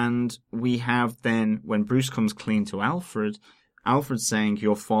 And we have then, when Bruce comes clean to Alfred saying,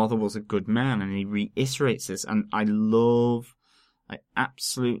 your father was a good man, and he reiterates this, and I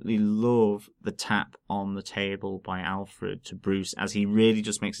absolutely love the tap on the table by Alfred to Bruce as he really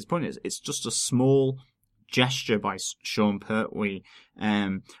just makes his point. It's just a small gesture by Sean Pertwee,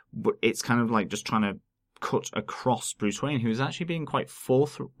 but it's kind of like just trying to cut across Bruce Wayne, who's actually being quite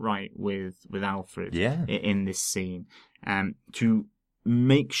forthright with Alfred in this scene, to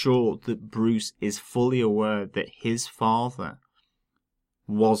make sure that Bruce is fully aware that his father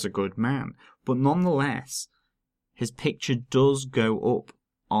was a good man. But nonetheless, his picture does go up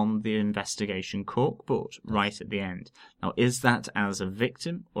on the investigation corkboard right at the end. Now, is that as a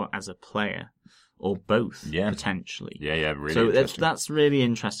victim or as a player? Or both, potentially. Yeah, really so interesting. That's really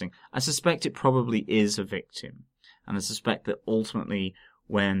interesting. I suspect it probably is a victim. And I suspect that ultimately,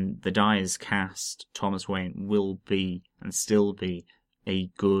 when the die is cast, Thomas Wayne will be, and still be, a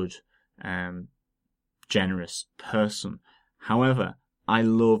good, generous person. However, I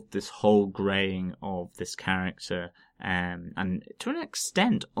love this whole greying of this character, and to an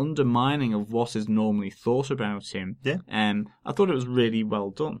extent, undermining of what is normally thought about him. Yeah. I thought it was really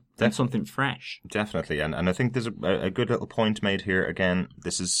well done. And something fresh. Definitely, and I think there's a good little point made here. Again,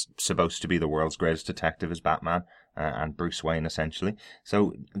 this is supposed to be the world's greatest detective is Batman, and Bruce Wayne, essentially.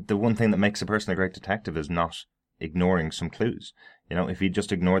 So the one thing that makes a person a great detective is not ignoring some clues. If he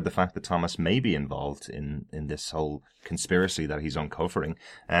just ignored the fact that Thomas may be involved in this whole conspiracy that he's uncovering,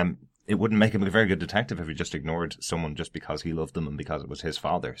 it wouldn't make him a very good detective if he just ignored someone just because he loved them and because it was his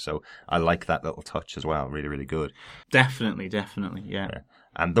father. So I like that little touch as well. Really, really good. Definitely, yeah.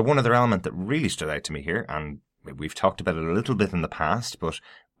 And the one other element that really stood out to me here, and we've talked about it a little bit in the past, but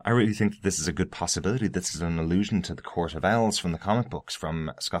I really think that this is a good possibility. This is an allusion to the Court of Owls from the comic books,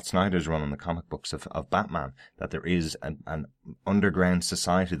 from Scott Snyder's run on the comic books of Batman, that there is an underground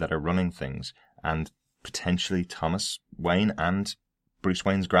society that are running things, and potentially Thomas Wayne and Bruce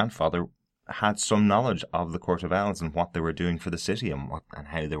Wayne's grandfather had some knowledge of the Court of Owls and what they were doing for the city and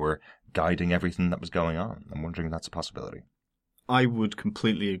how they were guiding everything that was going on. I'm wondering if that's a possibility. I would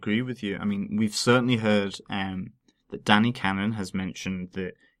completely agree with you. I mean, we've certainly heard that Danny Cannon has mentioned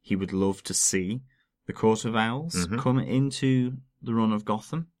that he would love to see the Court of Owls come into the run of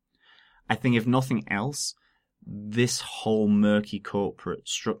Gotham. I think, if nothing else, this whole murky corporate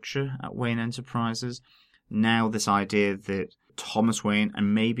structure at Wayne Enterprises, now this idea that Thomas Wayne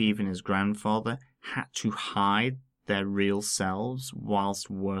and maybe even his grandfather had to hide their real selves whilst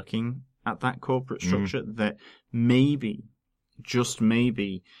working at that corporate structure, that maybe, just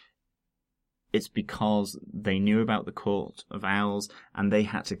maybe, it's because they knew about the Court of Owls and they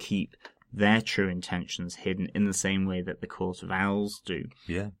had to keep their true intentions hidden in the same way that the Court of Owls do.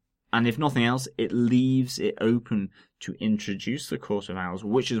 Yeah. And if nothing else, it leaves it open to introduce the Court of Owls,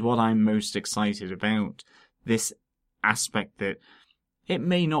 which is what I'm most excited about. This aspect that it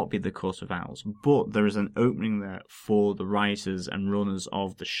may not be the Court of Owls, but there is an opening there for the writers and runners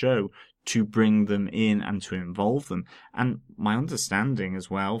of the show to bring them in and to involve them. And my understanding as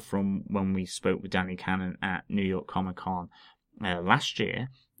well, from when we spoke with Danny Cannon at New York Comic Con last year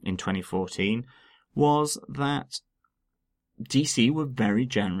in 2014, was that DC were very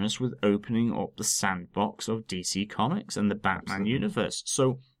generous with opening up the sandbox of DC Comics and the Batman universe.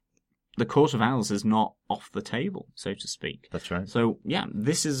 So the Court of Owls is not off the table, so to speak. That's right. So, yeah,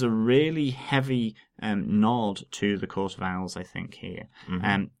 this is a really heavy nod to the Court of Owls, I think, here,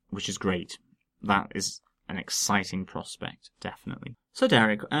 which is great. That is an exciting prospect, definitely. So,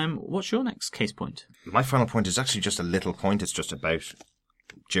 Derek, what's your next case point? My final point is actually just a little point. It's just about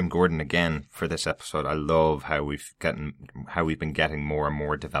Jim Gordon again for this episode. I love how we've been getting more and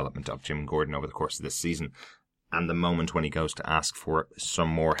more development of Jim Gordon over the course of this season. And the moment when he goes to ask for some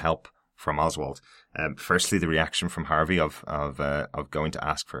more help from Oswald. Firstly, the reaction from Harvey of going to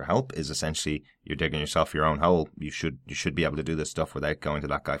ask for help is essentially, you're digging yourself your own hole. You should be able to do this stuff without going to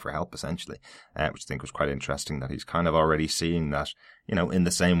that guy for help, essentially, which I think was quite interesting, that he's kind of already seeing that, in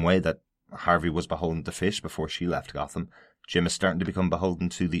the same way that Harvey was beholden to Fish before she left Gotham, Jim is starting to become beholden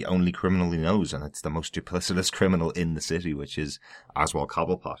to the only criminal he knows, and it's the most duplicitous criminal in the city, which is Oswald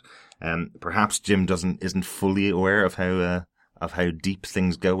Cobblepot. Perhaps Jim isn't fully aware of how deep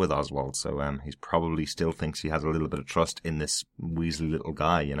things go with Oswald, so he probably still thinks he has a little bit of trust in this weaselly little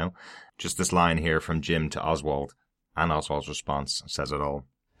guy, Just this line here from Jim to Oswald, and Oswald's response says it all.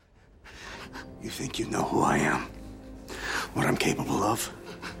 You think you know who I am? What I'm capable of?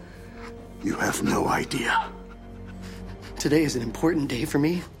 You have no idea. Today is an important day for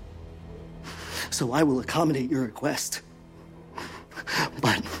me, so I will accommodate your request.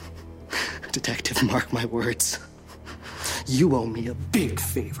 But, Detective, mark my words. You owe me a big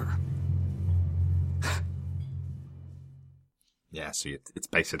favor. Yeah, so it's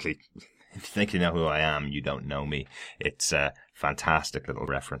basically, if you think you know who I am, you don't know me. It's a fantastic little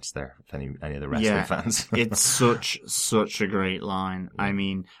reference there, if any of the wrestling fans. It's such a great line. I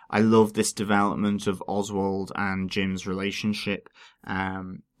mean, I love this development of Oswald and Jim's relationship.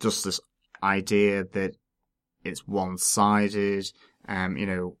 Just this idea that it's one-sided,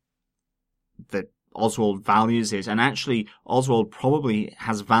 that Oswald values it. And actually, Oswald probably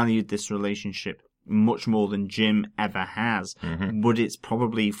has valued this relationship much more than Jim ever has. Mm-hmm. But it's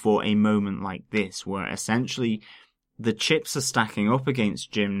probably for a moment like this, where essentially the chips are stacking up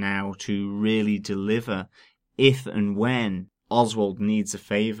against Jim now to really deliver if and when Oswald needs a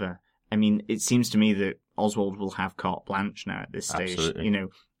favour. I mean, it seems to me that Oswald will have carte blanche now at this stage. Absolutely.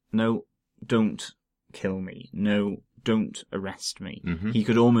 No, don't kill me. No, don't arrest me. Mm-hmm. He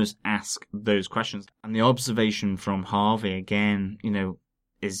could almost ask those questions. And the observation from Harvey, again,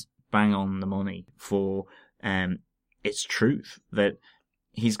 is bang on the money for its truth, that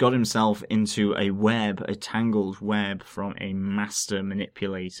he's got himself into a tangled web from a master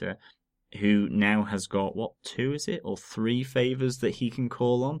manipulator who now has got, 2 is it? Or 3 favours that he can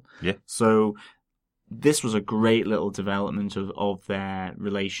call on? Yeah. So this was a great little development of their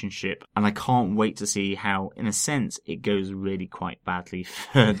relationship, and I can't wait to see how, in a sense, it goes really quite badly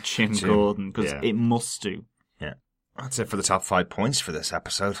for Jim Gordon, because it must do. Yeah. That's it for the top 5 points for this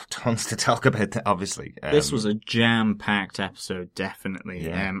episode. Tons to talk about, obviously. This was a jam-packed episode, definitely.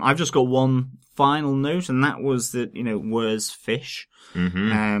 Yeah. I've just got one final note, and that was that, where's Fish?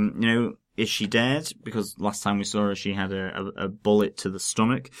 Mm-hmm. Is she dead? Because last time we saw her, she had a bullet to the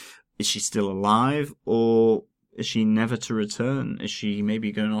stomach. Is she still alive, or is she never to return? Is she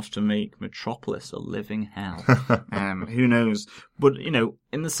maybe going off to make Metropolis a living hell? Who knows? But,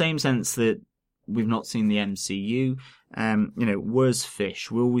 in the same sense that we've not seen the MCU, where's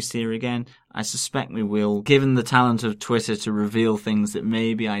Fish? Will we see her again? I suspect we will, given the talent of Twitter to reveal things that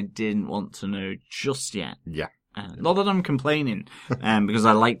maybe I didn't want to know just yet. Yeah. Not that I'm complaining, because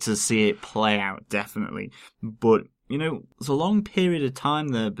I like to see it play out, definitely. But, there's a long period of time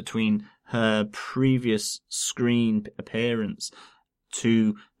there between her previous screen appearance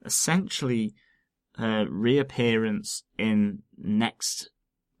to essentially her reappearance in next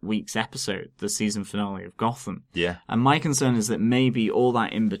week's episode, the season finale of Gotham. Yeah. And my concern is that maybe all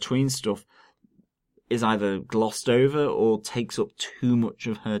that in-between stuff is either glossed over or takes up too much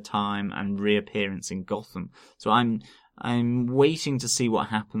of her time and reappearance in Gotham. So I'm waiting to see what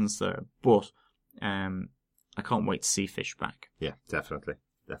happens there, but I can't wait to see Fish back. Yeah, definitely.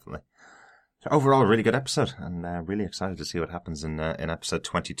 So overall, a really good episode, and really excited to see what happens in episode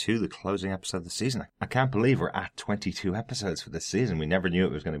 22, the closing episode of the season. I can't believe we're at 22 episodes for this season. We never knew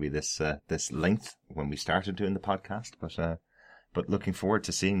it was going to be this length when we started doing the podcast, but looking forward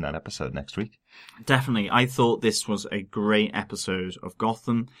to seeing that episode next week. Definitely. I thought this was a great episode of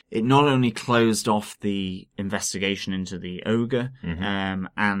Gotham. It not only closed off the investigation into the ogre,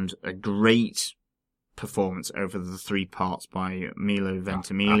 and a great performance over the 3 parts by Milo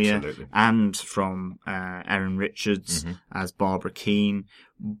Ventimiglia and from Erin Richards as Barbara Keane,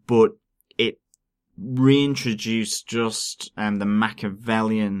 but it reintroduced just the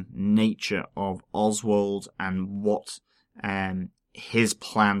Machiavellian nature of Oswald and what his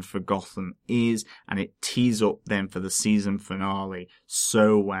plan for Gotham is, and it tees up then for the season finale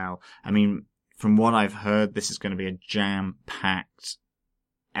so well. I mean, from what I've heard, this is going to be a jam-packed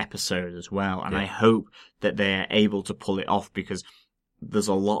episode as well, and I hope that they're able to pull it off, because there's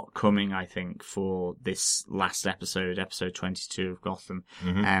a lot coming, I think, for this last episode 22 of Gotham.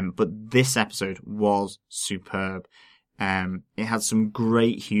 But this episode was superb. It had some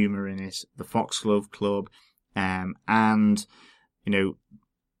great humour in it, the Foxglove Club, and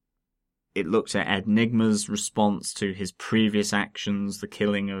It looked at Ed Nygma's response to his previous actions, the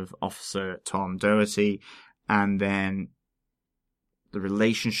killing of Officer Tom Doherty, and then the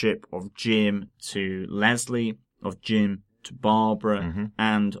relationship of Jim to Leslie, of Jim to Barbara,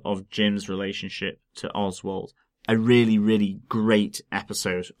 and of Jim's relationship to Oswald. A really, really great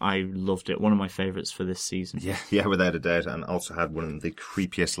episode. I loved it. One of my favourites for this season. Yeah, without a doubt. And also had one of the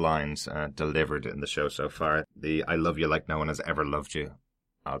creepiest lines delivered in the show so far. The "I love you like no one has ever loved you.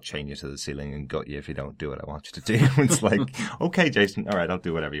 I'll chain you to the ceiling and gut you if you don't do what I want you to do." It's like, okay, Jason, all right, I'll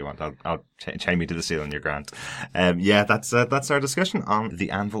do whatever you want. I'll chain me to the ceiling, you're grand. That's our discussion on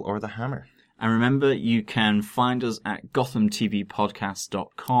the Anvil or the Hammer. And remember, you can find us at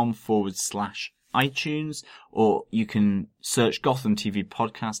gothamtvpodcast.com/iTunes, or you can search Gotham TV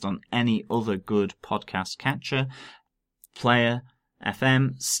Podcast on any other good podcast catcher, Player,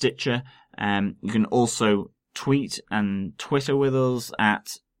 FM, Stitcher. You can also tweet and Twitter with us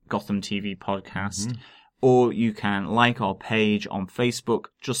at Gotham TV Podcast, or you can like our page on Facebook.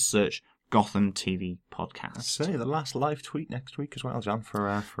 Just search Gotham TV Podcast. I'd say the last live tweet next week as well, John, for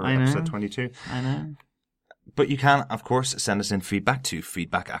I know. episode 22. I know. But you can, of course, send us in feedback to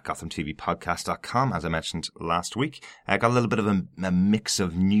feedback@gothamtvpodcast.com, as I mentioned last week. I got a little bit of a mix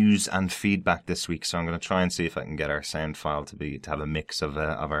of news and feedback this week, so I'm going to try and see if I can get our sound file to have a mix of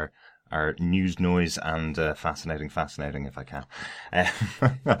our news noise and fascinating if I can.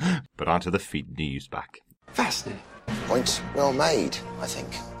 But on to the feed news back. Fascinating. Point well made, I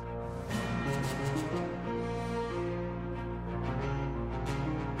think.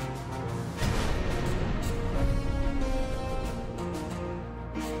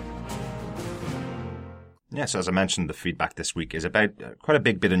 Yeah, so as I mentioned, the feedback this week is about quite a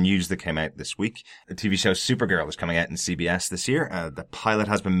big bit of news that came out this week. The TV show Supergirl is coming out in CBS this year. The pilot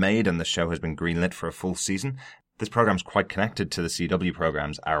has been made and the show has been greenlit for a full season. This program's quite connected to the CW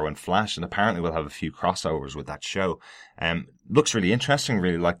programs Arrow and Flash, and apparently we'll have a few crossovers with that show. Looks really interesting.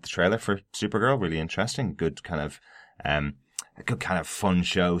 Really liked the trailer for Supergirl. Really interesting. Good kind of fun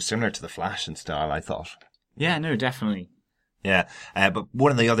show, similar to the Flash in style, I thought. Yeah, no, definitely. Yeah, but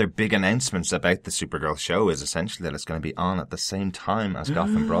one of the other big announcements about the Supergirl show is essentially that it's going to be on at the same time as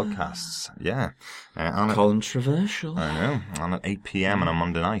Gotham broadcasts. Yeah. Controversial. I know. On at 8 p.m. on a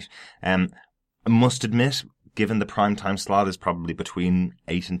Monday night. I must admit, given the prime time slot is probably between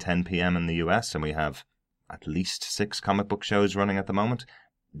 8 and 10 p.m. in the US, and we have at least 6 comic book shows running at the moment,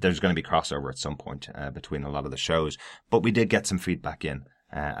 there's going to be crossover at some point between a lot of the shows. But we did get some feedback in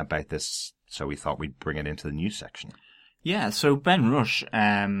about this, so we thought we'd bring it into the news section. Yeah, so Ben Rush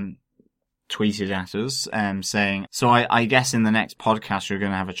tweeted at us saying, so I guess in the next podcast we're going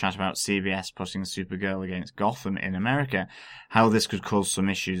to have a chat about CBS putting Supergirl against Gotham in America, how this could cause some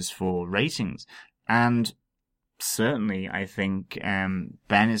issues for ratings. And certainly I think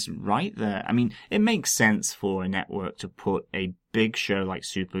Ben is right there. I mean, it makes sense for a network to put a big show like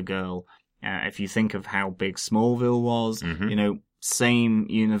Supergirl, if you think of how big Smallville was, same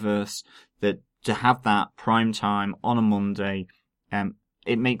universe, that to have that prime time on a Monday,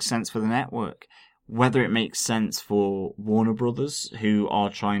 it makes sense for the network. Whether it makes sense for Warner Brothers, who are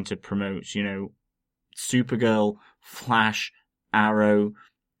trying to promote, Supergirl, Flash, Arrow,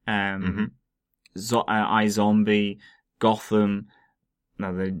 iZombie, Gotham.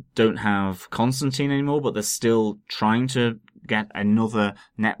 Now, they don't have Constantine anymore, but they're still trying to get another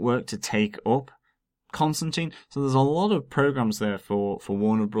network to take up Constantine. So there's a lot of programs there for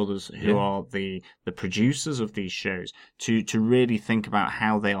Warner Brothers, who are the producers of these shows, to really think about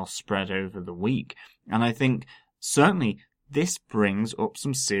how they are spread over the week. And I think certainly this brings up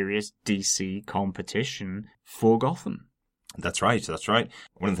some serious DC competition for Gotham. That's right.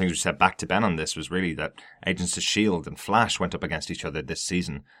 One of the things we said back to Ben on this was really that Agents of S.H.I.E.L.D. and Flash went up against each other this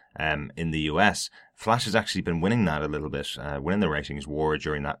season in the US. Flash has actually been winning that a little bit, winning the ratings war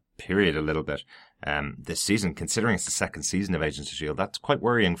during that period a little bit this season. Considering it's the second season of Agents of S.H.I.E.L.D., that's quite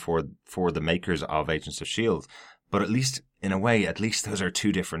worrying for the makers of Agents of S.H.I.E.L.D. But at least, in a way, those are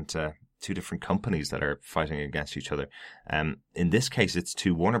two different companies that are fighting against each other. In this case, it's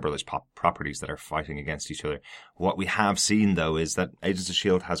two Warner Brothers properties that are fighting against each other. What we have seen, though, is that Agents of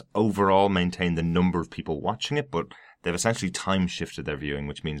S.H.I.E.L.D. has overall maintained the number of people watching it, but they've essentially time shifted their viewing,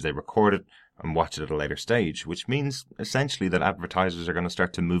 which means they record it and watch it at a later stage, which means essentially that advertisers are going to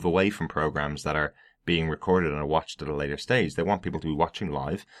start to move away from programs that are being recorded and are watched at a later stage. They want people to be watching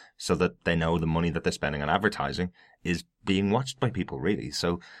live so that they know the money that they're spending on advertising is being watched by people, really.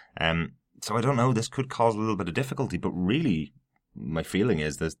 So I don't know, this could cause a little bit of difficulty, but really my feeling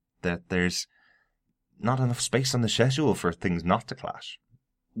is that there's not enough space on the schedule for things not to clash.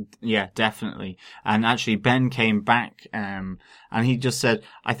 Yeah, definitely. And actually, Ben came back and he just said,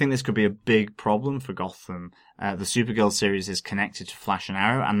 I think this could be a big problem for Gotham. The Supergirl series is connected to Flash and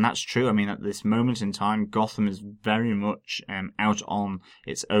Arrow, and that's true. I mean, at this moment in time, Gotham is very much out on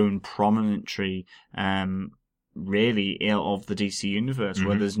its own promontory, really, of the DC universe,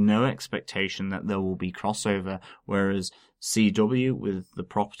 where there's no expectation that there will be crossover, whereas CW, with the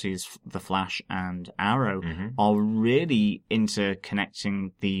properties The Flash and Arrow, are really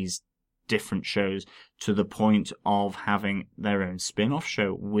interconnecting these different shows to the point of having their own spin-off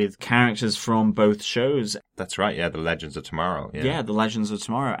show with characters from both shows. That's right, yeah, the Legends of Tomorrow. Yeah, the Legends of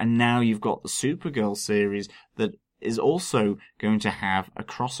Tomorrow. And now you've got the Supergirl series that is also going to have a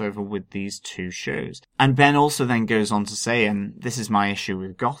crossover with these two shows. And Ben also then goes on to say, and this is my issue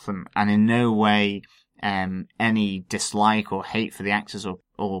with Gotham, and in no way any dislike or hate for the actors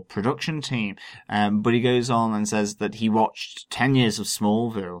or production team, but he goes on and says that he watched 10 years of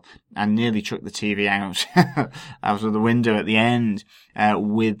Smallville and nearly chucked the TV out out of the window at the end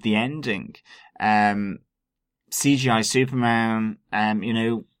with the ending. CGI Superman,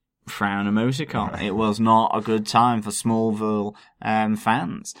 frown emoticon. It was not a good time for Smallville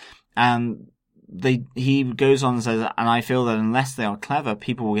fans. And he goes on and says, and I feel that unless they are clever,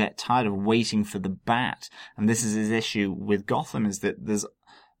 people will get tired of waiting for the bat. And this is his issue with Gotham, is that there's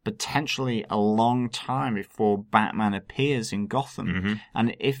potentially a long time before Batman appears in Gotham.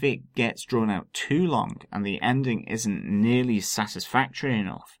 And if it gets drawn out too long and the ending isn't nearly satisfactory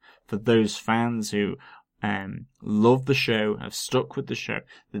enough for those fans who love the show, have stuck with the show,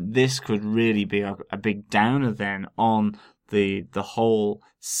 that this could really be a big downer then on the whole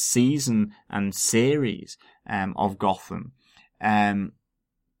season and series of Gotham.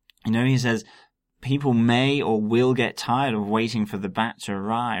 He says people may or will get tired of waiting for the bat to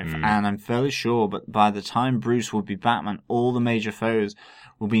arrive, and I'm fairly sure, but by the time Bruce will be Batman, all the major foes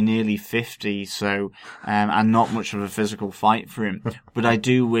will be nearly 50, so and not much of a physical fight for him. But I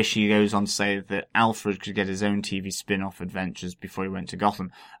do wish, he goes on to say, that Alfred could get his own TV spin-off adventures before he went to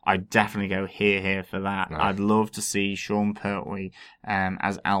Gotham. I'd definitely go here for that. Nice. I'd love to see Sean Pertwee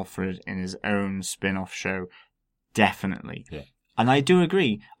as Alfred in his own spin-off show. Definitely. Yeah. And I do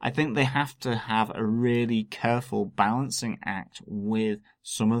agree. I think they have to have a really careful balancing act with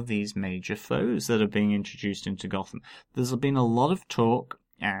some of these major foes that are being introduced into Gotham. There's been a lot of talk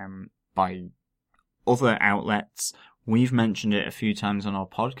by other outlets, we've mentioned it a few times on our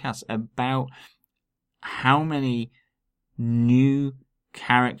podcast, about how many new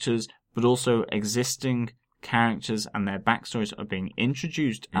characters, but also existing characters and their backstories are being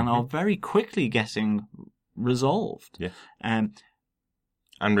introduced and are very quickly getting resolved. Yeah.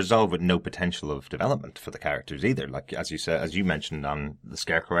 And resolved with no potential of development for the characters either. Like, as you mentioned on the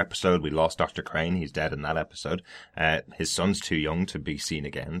Scarecrow episode, we lost Dr. Crane. He's dead in that episode. His son's too young to be seen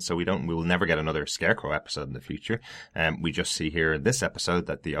again, so we will never get another Scarecrow episode in the future. We just see here in this episode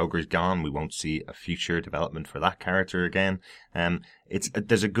that the ogre's gone. We won't see a future development for that character again.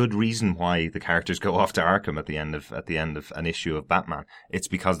 There's a good reason why the characters go off to Arkham at the end of an issue of Batman. It's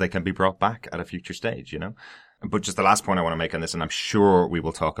because they can be brought back at a future stage, But just the last point I want to make on this, and I'm sure we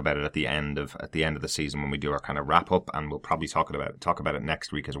will talk about it at the end of the season when we do our kind of wrap up, and we'll probably talk about it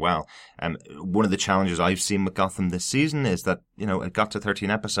next week as well. One of the challenges I've seen with Gotham this season is that, it got to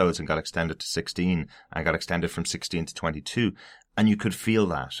 13 episodes and got extended to 16 and got extended from 16 to 22. And you could feel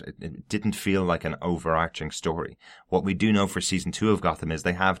that. It didn't feel like an overarching story. What we do know for season 2 of Gotham is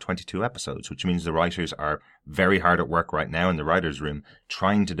they have 22 episodes, which means the writers are very hard at work right now in the writer's room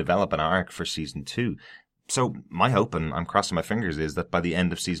trying to develop an arc for season 2. So my hope, and I'm crossing my fingers, is that by the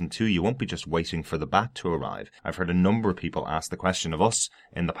end of season 2, you won't be just waiting for the bat to arrive. I've heard a number of people ask the question of us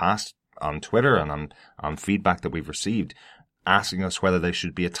in the past on Twitter and on feedback that we've received, asking us whether there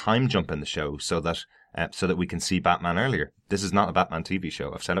should be a time jump in the show so that we can see Batman earlier. This is not a Batman TV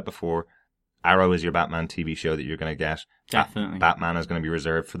show. I've said it before. Arrow is your Batman TV show that you're going to get. Definitely. Batman is going to be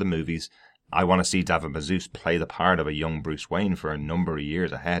reserved for the movies. I want to see David Mazouz play the part of a young Bruce Wayne for a number of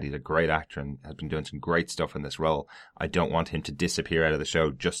years ahead. He's a great actor and has been doing some great stuff in this role. I don't want him to disappear out of the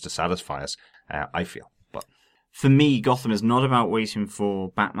show just to satisfy us, I feel. But for me, Gotham is not about waiting for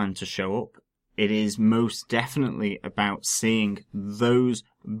Batman to show up. It is most definitely about seeing those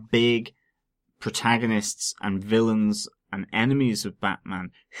big protagonists and villains and enemies of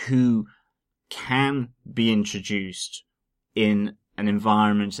Batman who can be introduced in an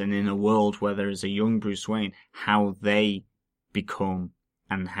environment and in a world where there is a young Bruce Wayne, how they become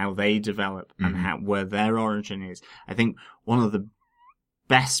and how they develop and where their origin is. I think one of the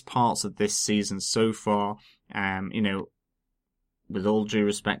best parts of this season so far, with all due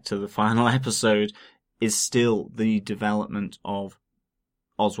respect to the final episode, is still the development of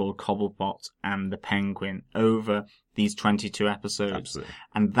Oswald Cobblepot and the Penguin over these 22 episodes. Absolutely.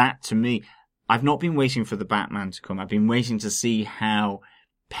 And that, to me, I've not been waiting for the Batman to come. I've been waiting to see how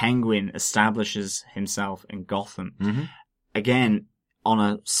Penguin establishes himself in Gotham. Mm-hmm. Again, on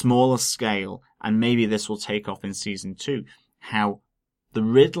a smaller scale, and maybe this will take off in season 2, how the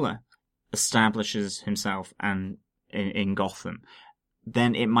Riddler establishes himself and in Gotham.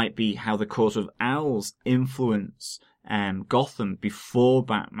 Then it might be how the Court of Owls influence Gotham before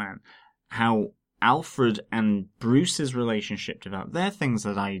Batman, how Alfred and Bruce's relationship developed. They're things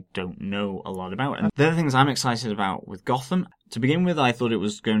that I don't know a lot about, and they're the things I'm excited about with Gotham. To begin with, I thought it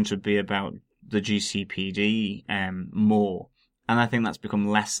was going to be about the GCPD more, and I think that's become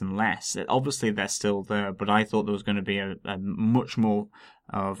less and less. Obviously, they're still there, but I thought there was going to be a much more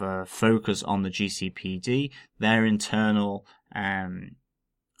of a focus on the GCPD, their internal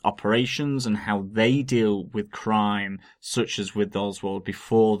operations, and how they deal with crime, such as with Oswald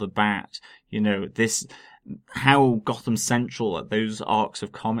before the Bat. You know, how Gotham Central, those arcs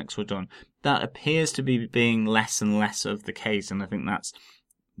of comics were done. That appears to be being less and less of the case, and I think that's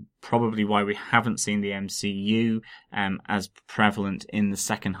probably why we haven't seen the MCU as prevalent in the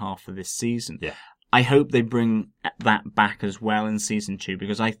second half of this season. Yeah. I hope they bring that back as well in season 2,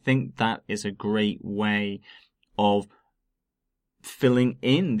 because I think that is a great way of filling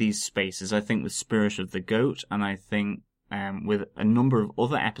in these spaces. I think with Spirit of the Goat, and I think with a number of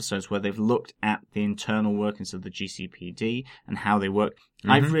other episodes where they've looked at the internal workings of the GCPD and how they work,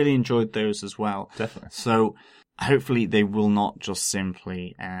 I've really enjoyed those as well. Definitely. So hopefully they will not just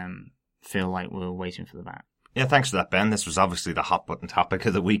simply feel like we're waiting for the Bat. Yeah, thanks for that, Ben. This was obviously the hot button topic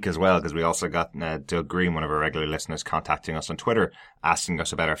of the week as well, because we also got Doug Green, one of our regular listeners, contacting us on Twitter, asking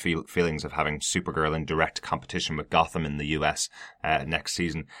us about our feelings of having Supergirl in direct competition with Gotham in the US next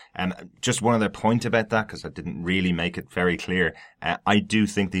season. Just one other point about that, because I didn't really make it very clear. I do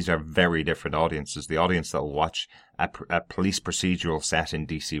think these are very different audiences. The audience that will watch a police procedural set in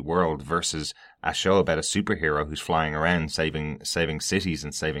DC World versus a show about a superhero who's flying around saving cities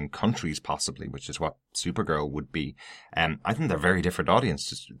and saving countries, possibly, which is what Supergirl would be. I think they're very different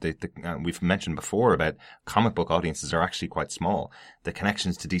audiences. We've mentioned before about comic book audiences are actually quite small. The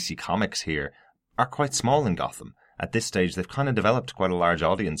connections to DC Comics here are quite small in Gotham. At this stage, they've kind of developed quite a large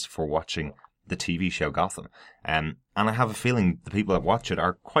audience for watching the TV show Gotham. And I have a feeling the people that watch it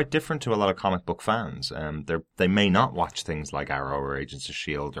are quite different to a lot of comic book fans. They may not watch things like Arrow or Agents of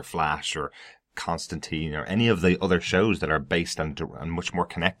S.H.I.E.L.D. or Flash or Constantine or any of the other shows that are based and much more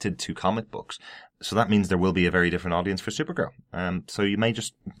connected to comic books. So that means there will be a very different audience for Supergirl. So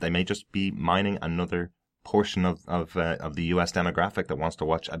they may just be mining another portion of the US demographic that wants to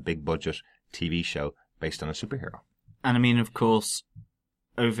watch a big budget TV show based on a superhero. And I mean, of course,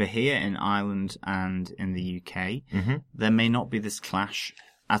 over here in Ireland and in the UK, there may not be this clash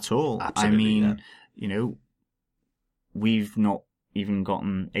at all. Absolutely, I mean, you know, we've not even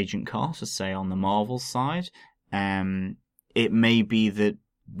gotten Agent Carter, say, on the Marvel side. It may be that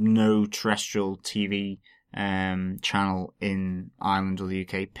no terrestrial TV channel in Ireland or the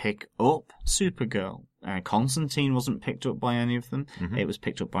UK pick up Supergirl. Constantine wasn't picked up by any of them. It was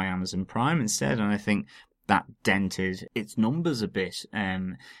picked up by Amazon Prime instead, and I think that dented its numbers a bit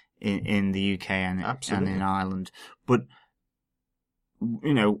in the UK and in Ireland. But,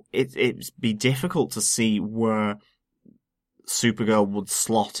 you know, it'd be difficult to see where Supergirl would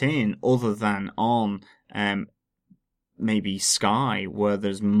slot in other than on maybe Sky, where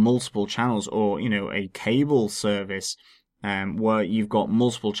there's multiple channels, or, you know, a cable service where you've got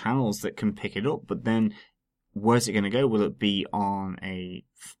multiple channels that can pick it up. But then where's it going to go? Will it be on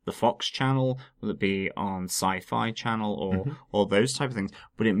the Fox channel? Will it be on Sci-Fi channel or those type of things?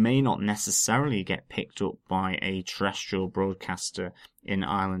 But it may not necessarily get picked up by a terrestrial broadcaster in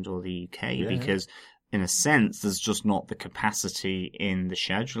Ireland or the UK because, in a sense, there's just not the capacity in the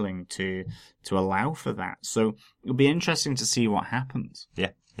scheduling to allow for that. So it'll be interesting to see what happens. Yeah.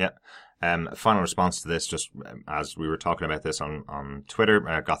 Final response to this, just as we were talking about this on Twitter,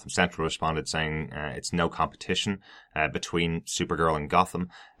 Gotham Central responded saying it's no competition between Supergirl and Gotham.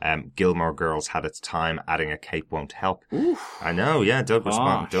 Gilmore Girls had its time, adding a cape won't help. Oof. I know, yeah. Doug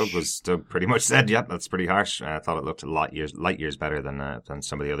pretty much said, yep, that's pretty harsh. I thought it looked light years better than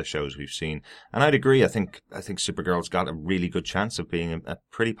some of the other shows we've seen. And I'd agree. I think Supergirl's got a really good chance of being a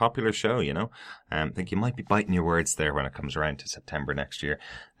pretty popular show, you know. I think you might be biting your words there when it comes around to September next year.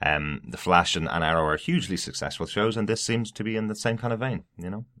 The Flash and Arrow are hugely successful shows, and this seems to be in the same kind of vein, you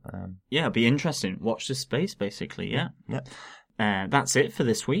know. Yeah, it'll be interesting. Watch this space, basically, yeah. Yeah. That's it for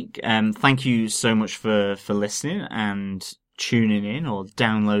this week. Thank you so much for listening and tuning in or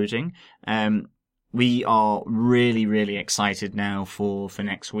downloading. we are really, really excited now for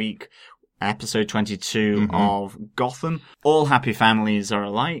next week. Episode 22 of Gotham. All happy families are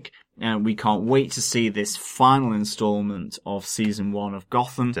alike. We can't wait to see this final installment of season 1 of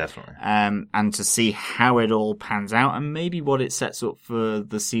Gotham. Definitely. And to see how it all pans out and maybe what it sets up for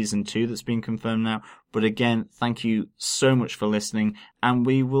the season 2 that's been confirmed now. But again, thank you so much for listening, and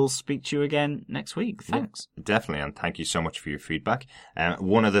we will speak to you again next week. Thanks. Yeah, definitely, and thank you so much for your feedback.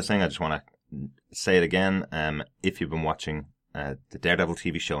 One other thing, I just want to say it again. If you've been watching the Daredevil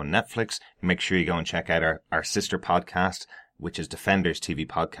TV show on Netflix, make sure you go and check out our sister podcast, which is Defenders TV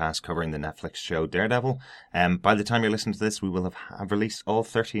podcast, covering the Netflix show Daredevil. By the time you're listening to this, we will have released all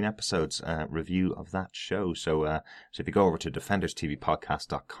 13 episodes review of that show. So if you go over to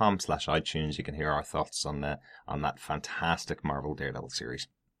defenderstvpodcast.com/iTunes, you can hear our thoughts on that fantastic Marvel Daredevil series.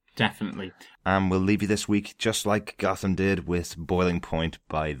 Definitely. We'll leave you this week, just like Gotham did, with Boiling Point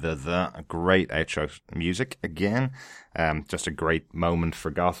by a great outro music again. Just a great moment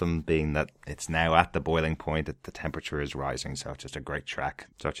for Gotham, being that it's now at the boiling point, the temperature is rising, so it's just a great track.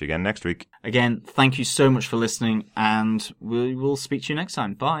 Talk to you again next week. Again, thank you so much for listening, and we will speak to you next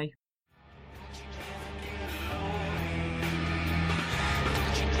time. Bye.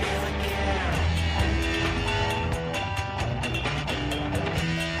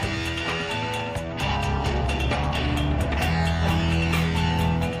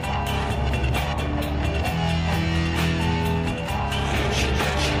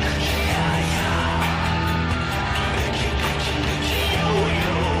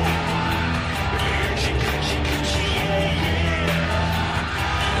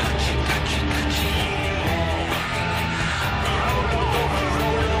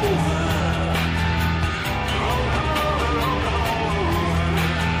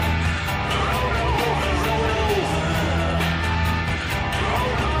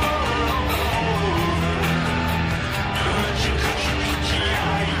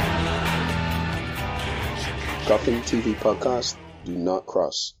 Gotham TV podcast. Do not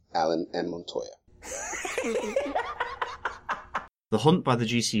cross Alan and Montoya. The hunt by the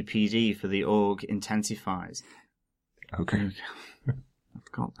GCPD for the org intensifies. Okay. I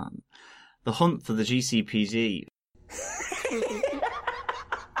forgot that. The hunt for the GCPD.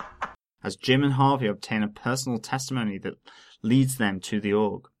 As Jim and Harvey obtain a personal testimony that leads them to the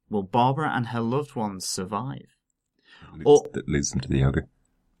org, will Barbara and her loved ones survive? That leads them to the ogre.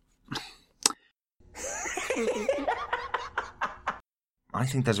 I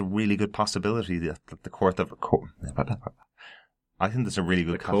think there's a really good possibility that the court of I think there's a really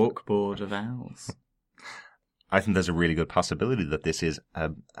good the corkboard of owls. I think there's a really good possibility that this is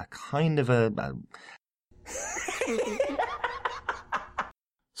a kind of a.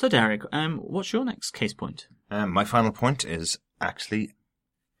 So, Derek, what's your next case point? My final point is actually.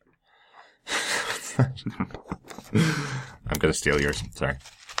 I'm going to steal yours. Sorry.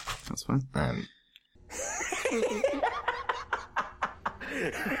 That's fine. Ha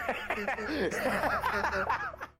ha ha ha!